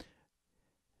phenomenal,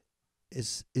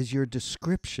 is your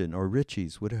description, or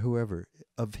Richie's, whoever,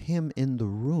 of him in the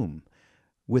room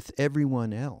with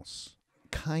everyone else.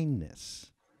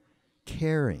 Kindness,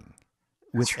 caring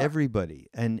with everybody.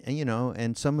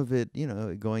 And some of it,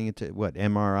 going into what,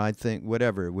 MRI thing,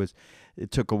 whatever it was,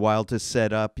 it took a while to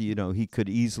set up, he could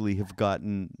easily have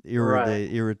gotten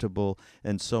irritable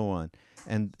and so on.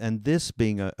 And this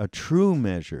being a true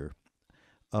measure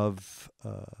of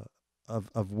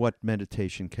what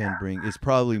meditation can bring is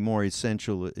probably more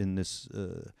essential in this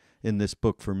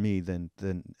book for me than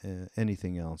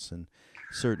anything else, and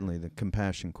certainly the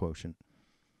compassion quotient.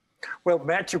 Well,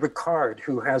 Mathieu Ricard,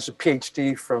 who has a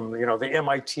PhD from the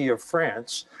MIT of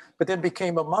France, but then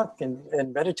became a monk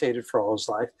and meditated for all his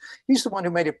life. He's the one who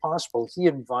made it possible. He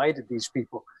invited these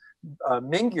people.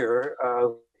 Mingyur,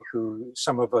 who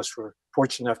some of us were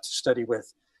fortunate enough to study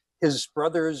with, his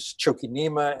brothers Choki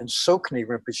Nima and Sokni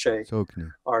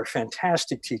Rinpoche are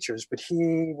fantastic teachers, but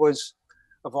he was,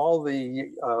 of all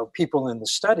the people in the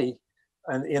study,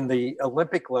 and in the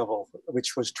Olympic level,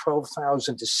 which was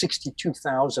 12,000 to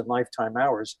 62,000 lifetime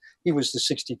hours, he was the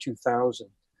 62,000.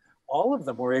 All of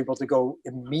them were able to go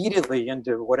immediately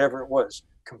into whatever it was: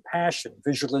 compassion,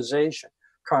 visualization,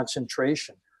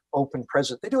 concentration, open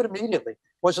present. They do it immediately.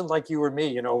 It wasn't like you or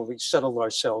me, we settled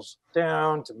ourselves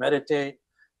down to meditate.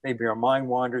 Maybe our mind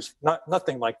wanders.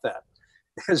 Nothing like that.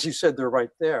 As you said, they're right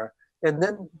there. And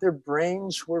then their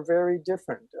brains were very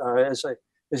different. As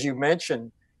you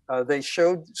mentioned, they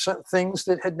showed some things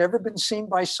that had never been seen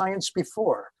by science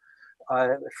before.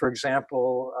 For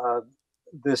example,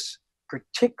 this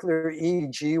particular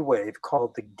EEG wave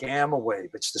called the gamma wave.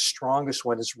 It's the strongest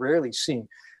one. It's rarely seen.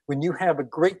 When you have a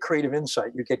great creative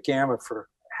insight, you get gamma for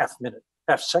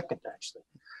half second, actually.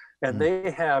 And they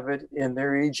have it in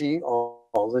their EEG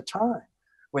all the time.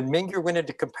 When Mingyur went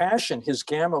into compassion, his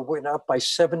gamma went up by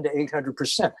 700 to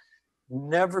 800%.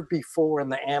 Never before in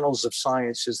the annals of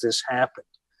science has this happened.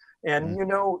 And, you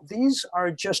know, these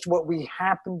are just what we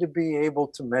happen to be able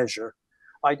to measure.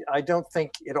 I don't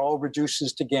think it all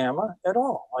reduces to gamma at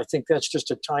all. I think that's just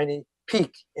a tiny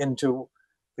peek into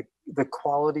the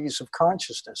qualities of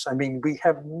consciousness. I mean, we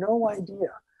have no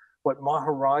idea what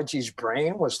Maharaj-ji's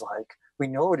brain was like. We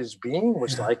know what his being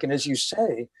was like. And as you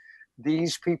say,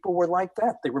 these people were like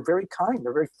that. They were very kind.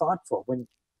 They're very thoughtful. When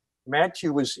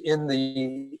Matthew was in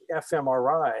the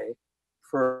fMRI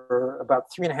for about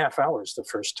 3.5 hours the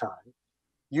first time,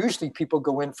 usually people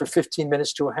go in for 15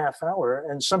 minutes to a half hour,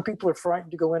 and some people are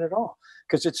frightened to go in at all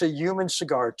because it's a human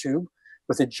cigar tube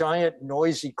with a giant,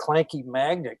 noisy, clanky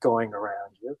magnet going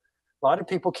around you. A lot of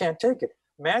people can't take it.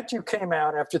 Matthew came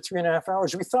out after 3.5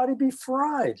 hours. We thought he'd be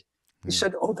fried. He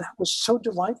said, "Oh, that was so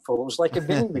delightful. It was like a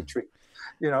mini retreat."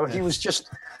 You know, he was just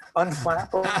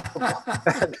unflappable.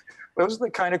 Those are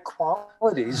the kind of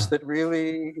qualities that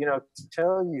really, you know,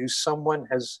 tell you someone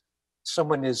is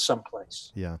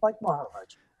someplace. Yeah. Like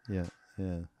Maharaj. Yeah,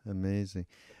 amazing.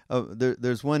 Oh,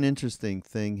 there's one interesting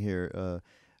thing here.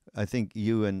 I think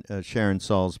you and Sharon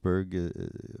Salzberg,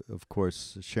 of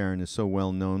course, Sharon is so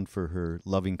well known for her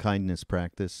loving kindness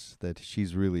practice that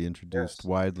she's really introduced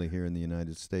widely here in the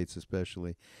United States,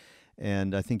 especially.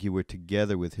 And I think you were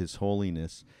together with His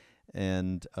Holiness,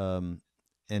 and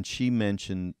she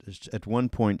mentioned at one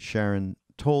point Sharon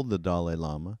told the Dalai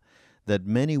Lama that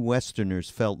many Westerners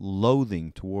felt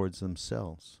loathing towards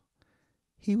themselves.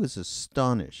 He was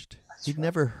astonished. He'd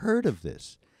never heard of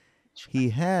this. He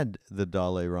had, the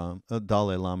Dalai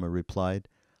Lama replied,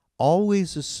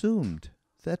 always assumed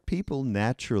that people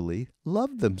naturally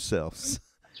love themselves.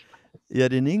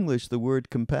 Yet in English, the word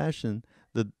compassion,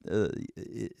 the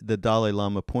Dalai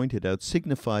Lama pointed out,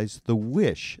 signifies the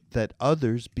wish that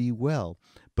others be well,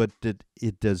 but that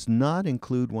it does not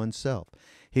include oneself.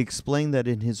 He explained that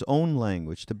in his own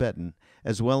language, Tibetan,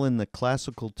 as well in the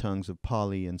classical tongues of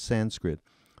Pali and Sanskrit,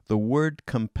 the word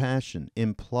compassion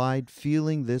implied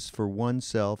feeling this for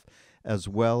oneself as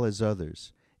well as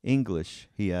others. English,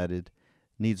 he added,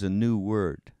 needs a new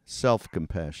word,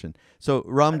 self-compassion. So,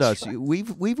 Ram Dass, right.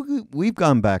 we've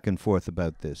gone back and forth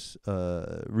about this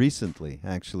recently,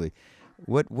 actually.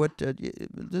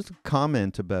 Just a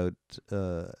comment about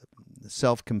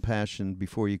self-compassion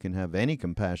before you can have any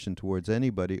compassion towards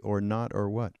anybody, or not, or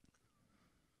what?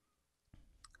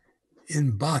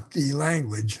 In Bhakti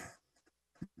language,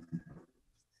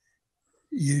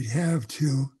 you'd have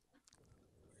to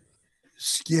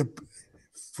skip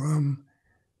from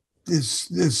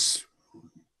this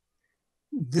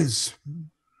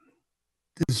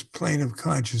plane of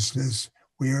consciousness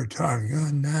we are talking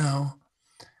on now,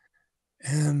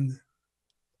 and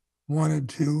wanted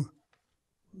to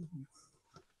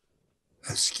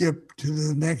skip to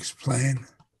the next plane,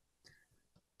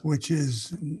 which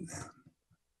is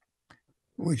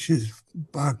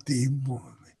bhakti,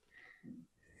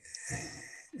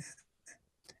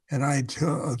 and I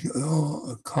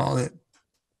call it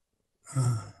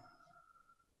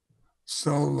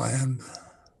soul land,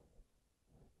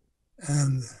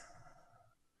 and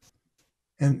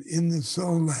in the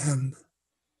soul land,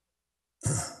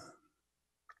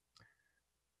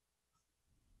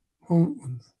 well,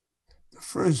 the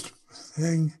first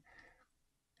thing,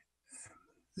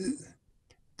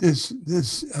 this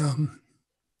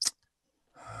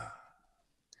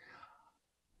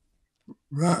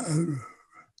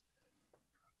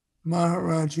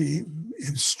Maharaj-ji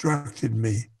instructed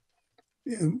me.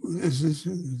 This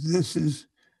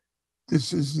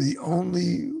is the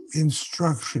only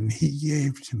instruction he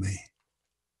gave to me.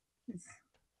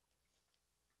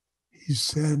 He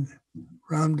said,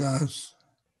 Ram Dass,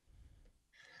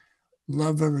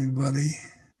 love everybody.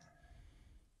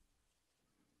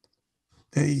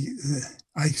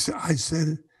 I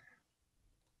said,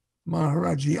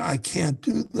 Maharaj-ji, I can't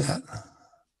do that.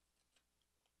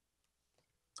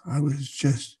 I was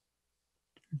just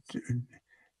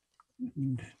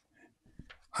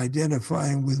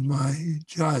identifying with my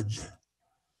judge.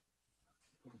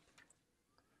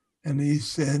 And he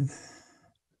said,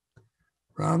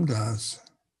 Ram Dass,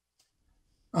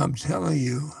 I'm telling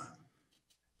you,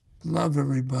 love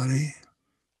everybody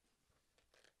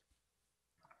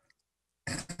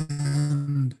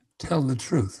and tell the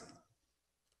truth.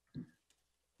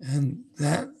 And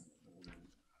that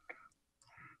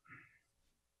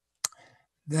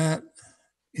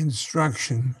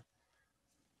instruction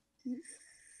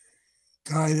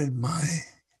guided my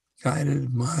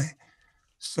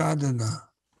sadhana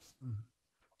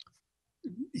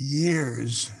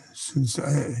years since I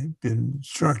had been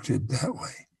instructed that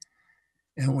way.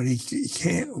 And when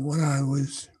I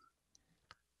was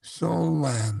soul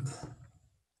land,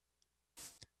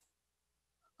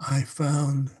 I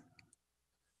found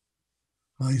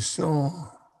my soul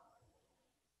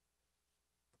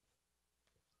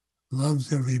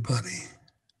loves everybody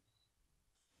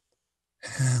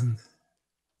and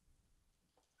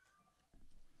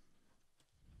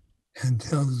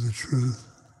tells the truth.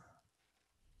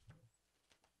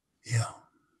 Yeah.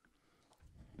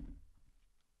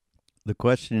 The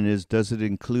question is, does it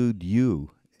include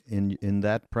you in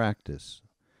that practice?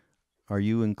 Are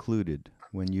you included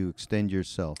when you extend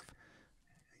yourself?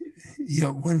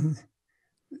 Yeah, when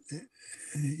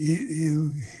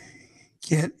you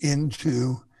get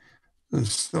into the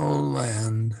soul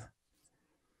land,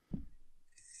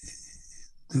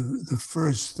 the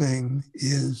first thing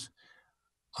is,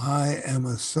 I am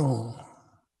a soul.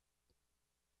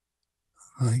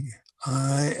 Like,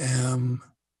 I am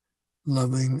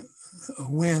loving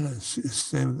awareness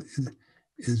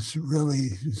is really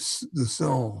the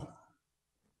soul.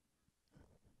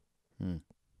 Hmm.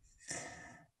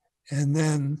 And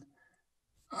then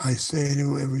I say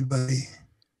to everybody,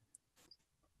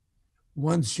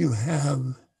 once you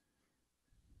have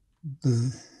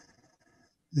the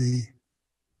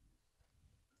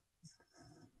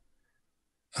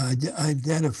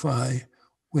identify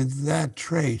with that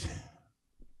trait,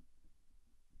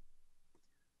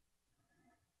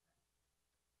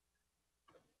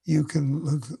 you can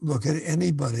look at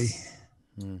anybody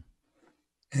and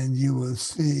you will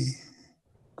see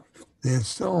their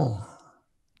soul.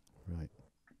 Right.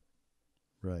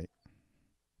 Right.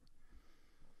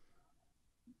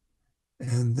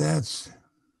 And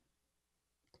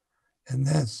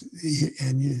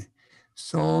you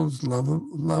souls love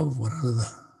one another.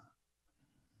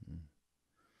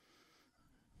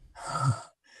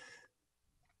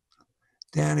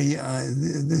 Danny,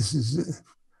 this is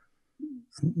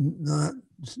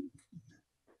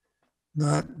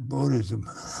not Buddhism.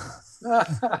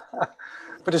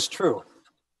 But it's true.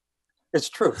 It's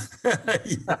truth.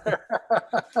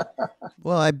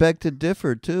 Well, I beg to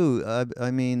differ too. I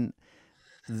mean,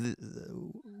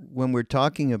 when we're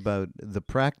talking about the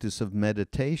practice of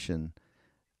meditation,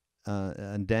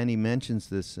 and Danny mentions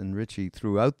this and Richie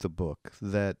throughout the book,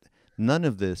 that none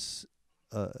of this,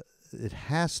 it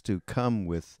has to come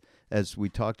with, as we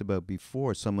talked about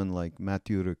before, someone like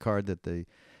Mathieu Ricard that they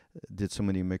did so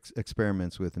many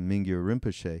experiments with, and Mingyur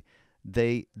Rinpoche.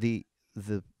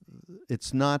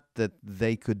 It's not that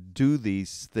they could do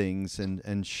these things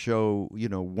and show,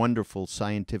 wonderful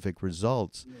scientific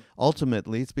results.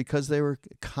 Ultimately, it's because they were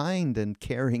kind and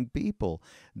caring people.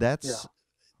 That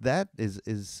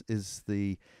is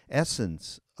the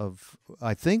essence of,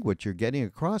 I think, what you're getting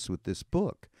across with this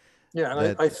book. Yeah,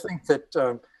 and I think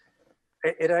that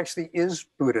it actually is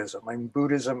Buddhism. I mean,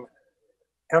 Buddhism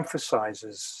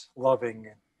emphasizes loving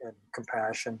and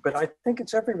compassion, but I think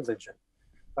it's every religion.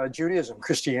 Judaism,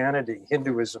 Christianity,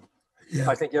 Hinduism. Yeah.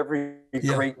 I think every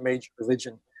great major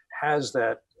religion has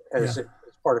that as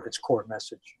part of its core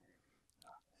message.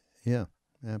 Yeah,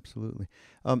 absolutely.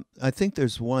 I think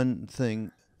there's one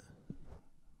thing.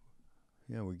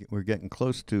 Yeah, we're getting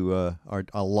close to our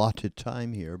allotted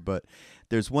time here, but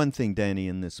there's one thing, Danny,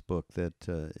 in this book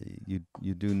that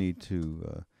you do need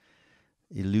to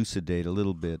elucidate a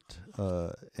little bit,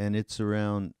 and it's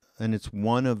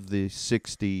one of the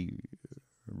 60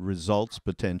 results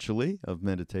potentially of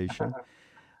meditation.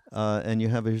 And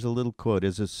here's a little quote.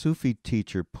 As a Sufi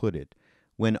teacher put it,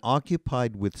 when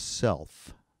occupied with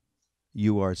self,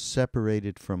 you are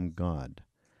separated from God.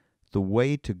 The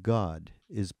way to God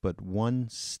is but one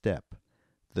step,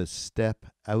 the step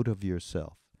out of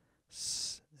yourself.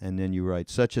 And then you write,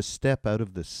 such a step out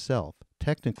of the self,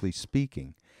 technically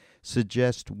speaking,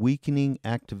 suggests weakening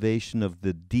activation of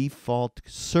the default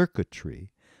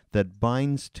circuitry that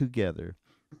binds together,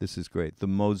 this is great, the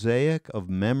mosaic of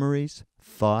memories,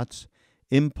 thoughts,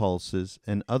 impulses,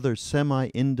 and other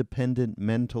semi-independent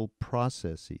mental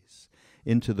processes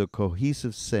into the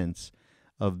cohesive sense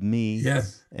of me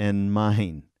and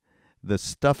mine. The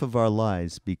stuff of our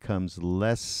lives becomes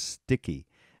less sticky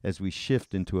as we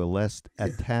shift into a less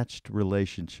attached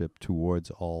relationship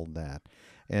towards all that.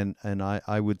 And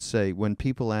I would say, when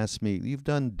people ask me, you've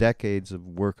done decades of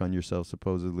work on yourself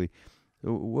supposedly,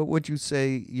 what would you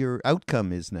say your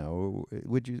outcome is now? Or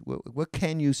what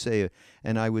can you say?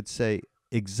 And I would say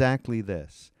exactly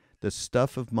this. The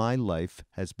stuff of my life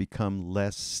has become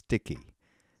less sticky,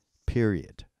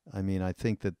 period. I mean, I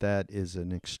think that is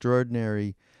an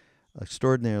extraordinarily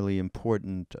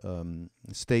important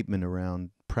statement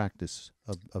around practice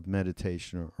of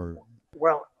meditation or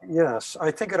Well, yes,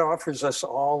 I think it offers us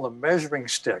all a measuring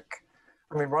stick.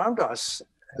 I mean, Ram Dass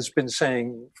has been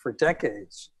saying for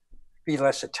decades, be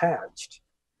less attached.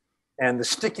 And the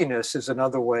stickiness is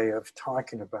another way of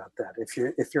talking about that.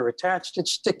 If you're attached,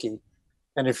 it's sticky.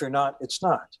 And if you're not, it's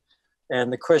not.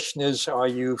 And the question is, are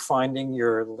you finding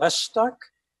you're less stuck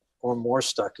or more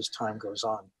stuck as time goes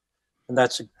on? And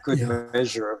that's a good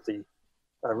measure of the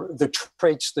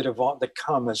traits that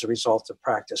come as a result of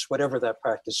practice, whatever that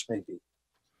practice may be.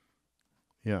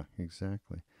 Yeah,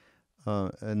 exactly.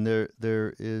 And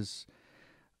there is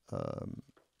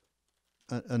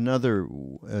another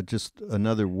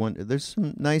one. There's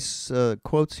some nice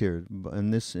quotes here,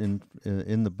 and this in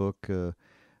the book, and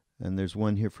there's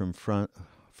one here from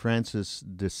Francis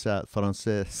de Sales,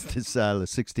 Frances de Sales, a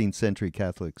 16th century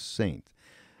Catholic saint.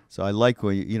 So I like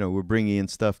when we're bringing in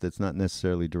stuff that's not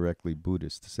necessarily directly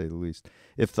Buddhist, to say the least.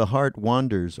 If the heart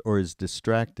wanders or is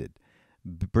distracted,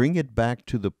 bring it back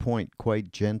to the point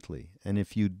quite gently. And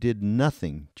if you did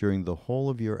nothing during the whole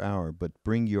of your hour but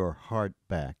bring your heart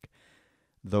back,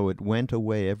 though it went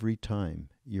away every time,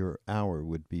 your hour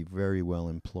would be very well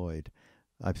employed.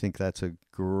 I think that's a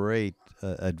great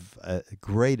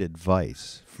great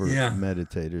advice for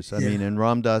meditators. I mean, and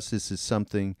Ram Dass, this is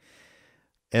something,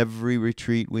 every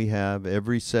retreat we have,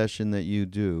 every session that you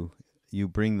do, you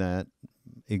bring that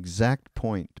exact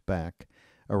point back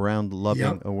around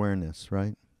loving awareness,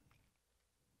 right?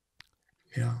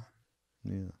 Yeah.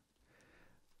 Yeah.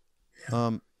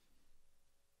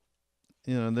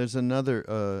 There's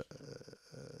another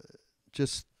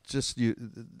just you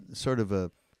sort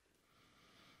of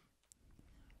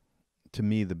to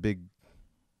me the big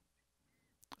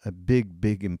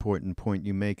important point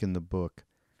you make in the book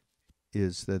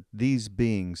is that these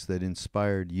beings that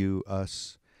inspired you,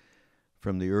 us,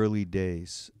 from the early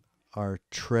days are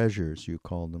treasures, you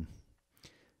call them,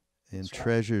 and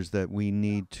treasures that we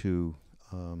need to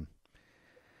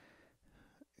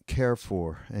care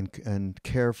for and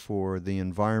care for the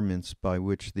environments by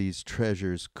which these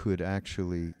treasures could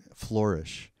actually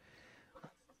flourish.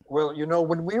 Well,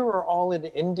 when we were all in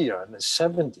India in the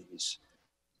 70s,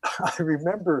 I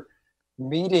remember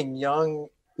meeting young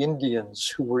Indians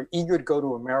who were eager to go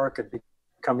to America to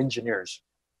become engineers.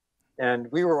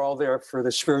 And we were all there for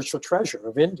the spiritual treasure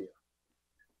of India.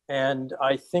 And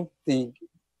I think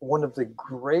one of the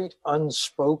great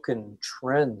unspoken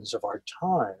trends of our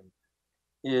time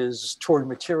is toward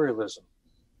materialism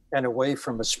and away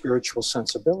from a spiritual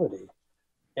sensibility.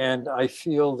 And I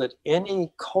feel that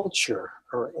any culture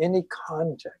or any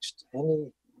context,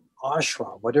 any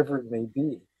ashram, whatever it may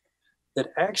be,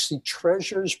 that actually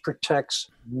treasures, protects,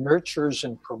 nurtures,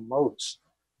 and promotes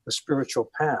the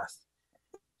spiritual path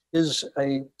is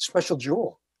a special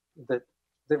jewel that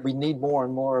we need more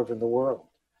and more of in the world.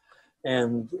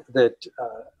 And that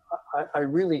I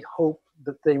really hope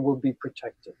that they will be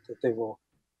protected, that they will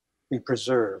be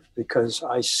preserved, because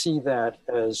I see that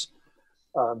as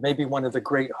maybe one of the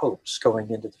great hopes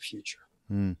going into the future.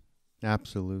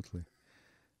 Absolutely.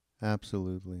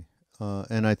 Absolutely.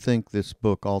 And I think this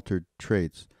book, Altered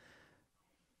Traits,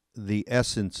 the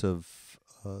essence of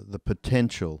the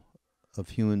potential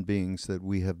of human beings that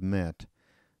we have met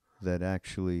that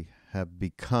actually have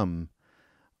become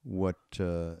what,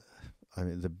 of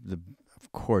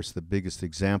course, the biggest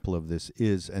example of this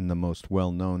is, and the most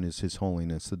well-known, is His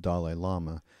Holiness, the Dalai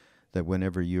Lama, that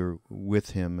whenever you're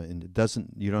with him, and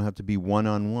you don't have to be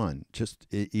one-on-one, just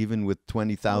even with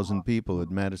 20,000 people at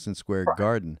Madison Square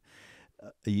Garden,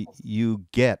 you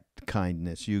get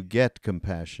kindness, you get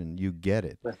compassion, you get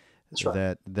it. That's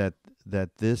right. That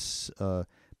this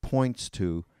points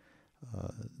to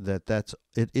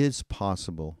it is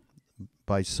possible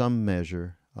by some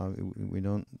measure. We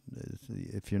don't.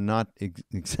 If you're not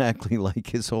exactly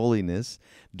like His Holiness,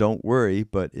 don't worry.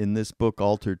 But in this book,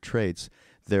 Altered Traits,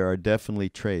 there are definitely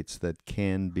traits that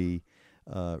can be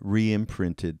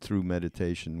re-imprinted through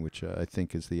meditation, which I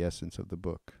think is the essence of the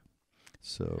book.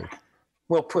 So,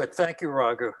 well put. Thank you,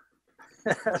 Raghu.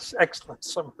 That's excellent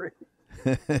summary.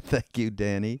 Thank you,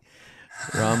 Danny.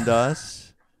 Ram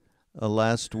Dass, a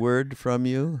last word from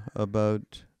you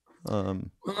about.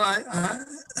 Well,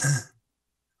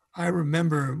 I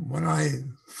remember when I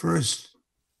first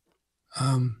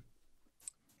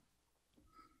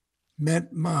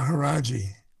met Maharaj-ji,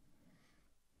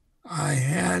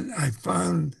 I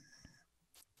found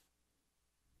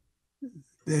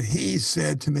that he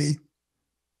said to me,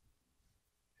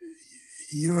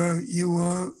 you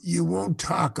won't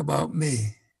talk about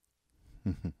me.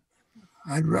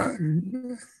 I'd rather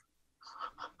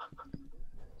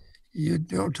you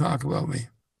don't talk about me.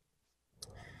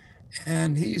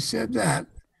 And he said that,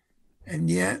 and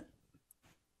yet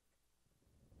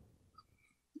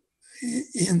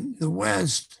in the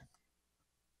West,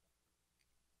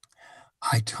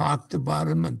 I talked about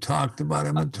him and talked about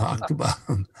him and talked about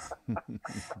him.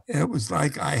 It was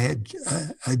like I had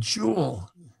a jewel,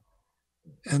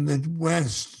 and the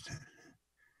West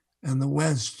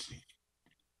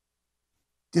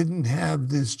didn't have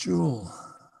this jewel.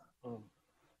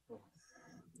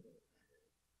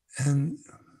 And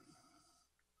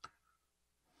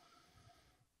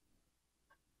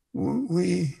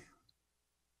we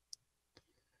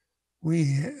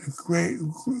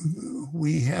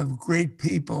have great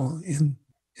people in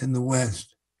the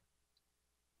West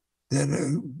that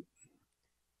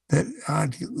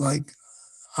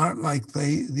aren't like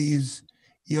these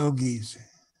yogis,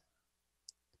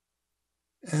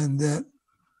 and that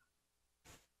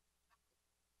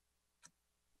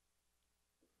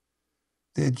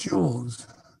they're jewels.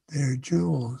 They're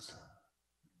jewels.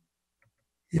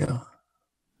 Yeah.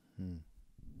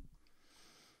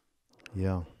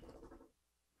 Yeah.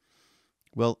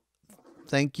 Well,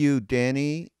 thank you,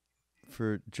 Danny,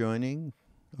 for joining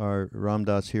our Ram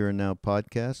Dass Here and Now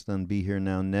podcast on Be Here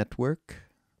Now Network.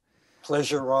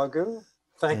 Pleasure, Raghu.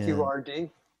 Thank you, RD.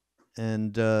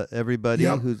 And everybody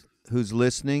who's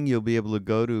listening, you'll be able to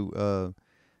go to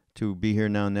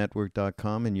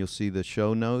BeHereNowNetwork.com, and you'll see the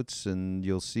show notes, and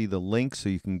you'll see the link so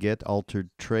you can get Altered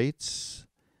Traits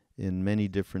in many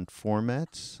different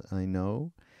formats, I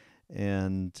know.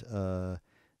 And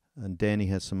Danny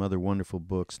has some other wonderful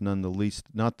books, not the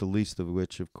least of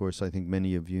which, of course, I think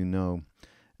many of you know,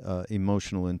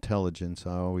 Emotional Intelligence.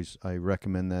 I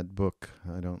recommend that book.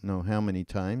 I don't know how many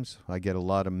times. I get a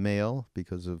lot of mail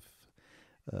because of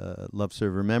Love,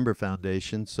 Serve, Remember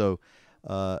Foundation. So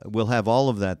we'll have all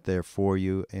of that there for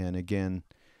you. And again,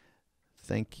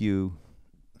 thank you,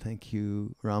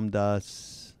 Ram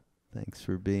Dass. Thanks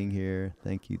for being here.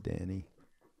 Thank you, Danny.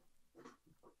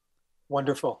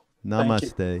 Wonderful.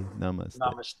 Namaste. Namaste.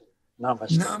 Namaste.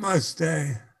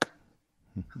 Namaste.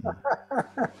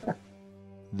 Namaste.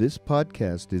 This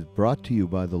podcast is brought to you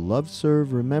by the Love,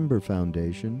 Serve, Remember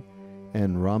Foundation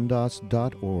and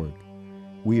ramdas.org.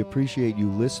 We appreciate you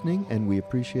listening, and we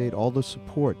appreciate all the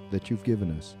support that you've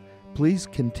given us. Please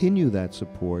continue that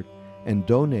support and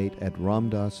donate at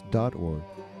ramdas.org.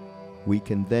 We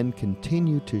can then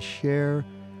continue to share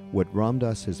what Ram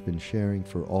Dass has been sharing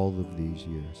for all of these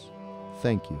years.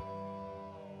 Thank you.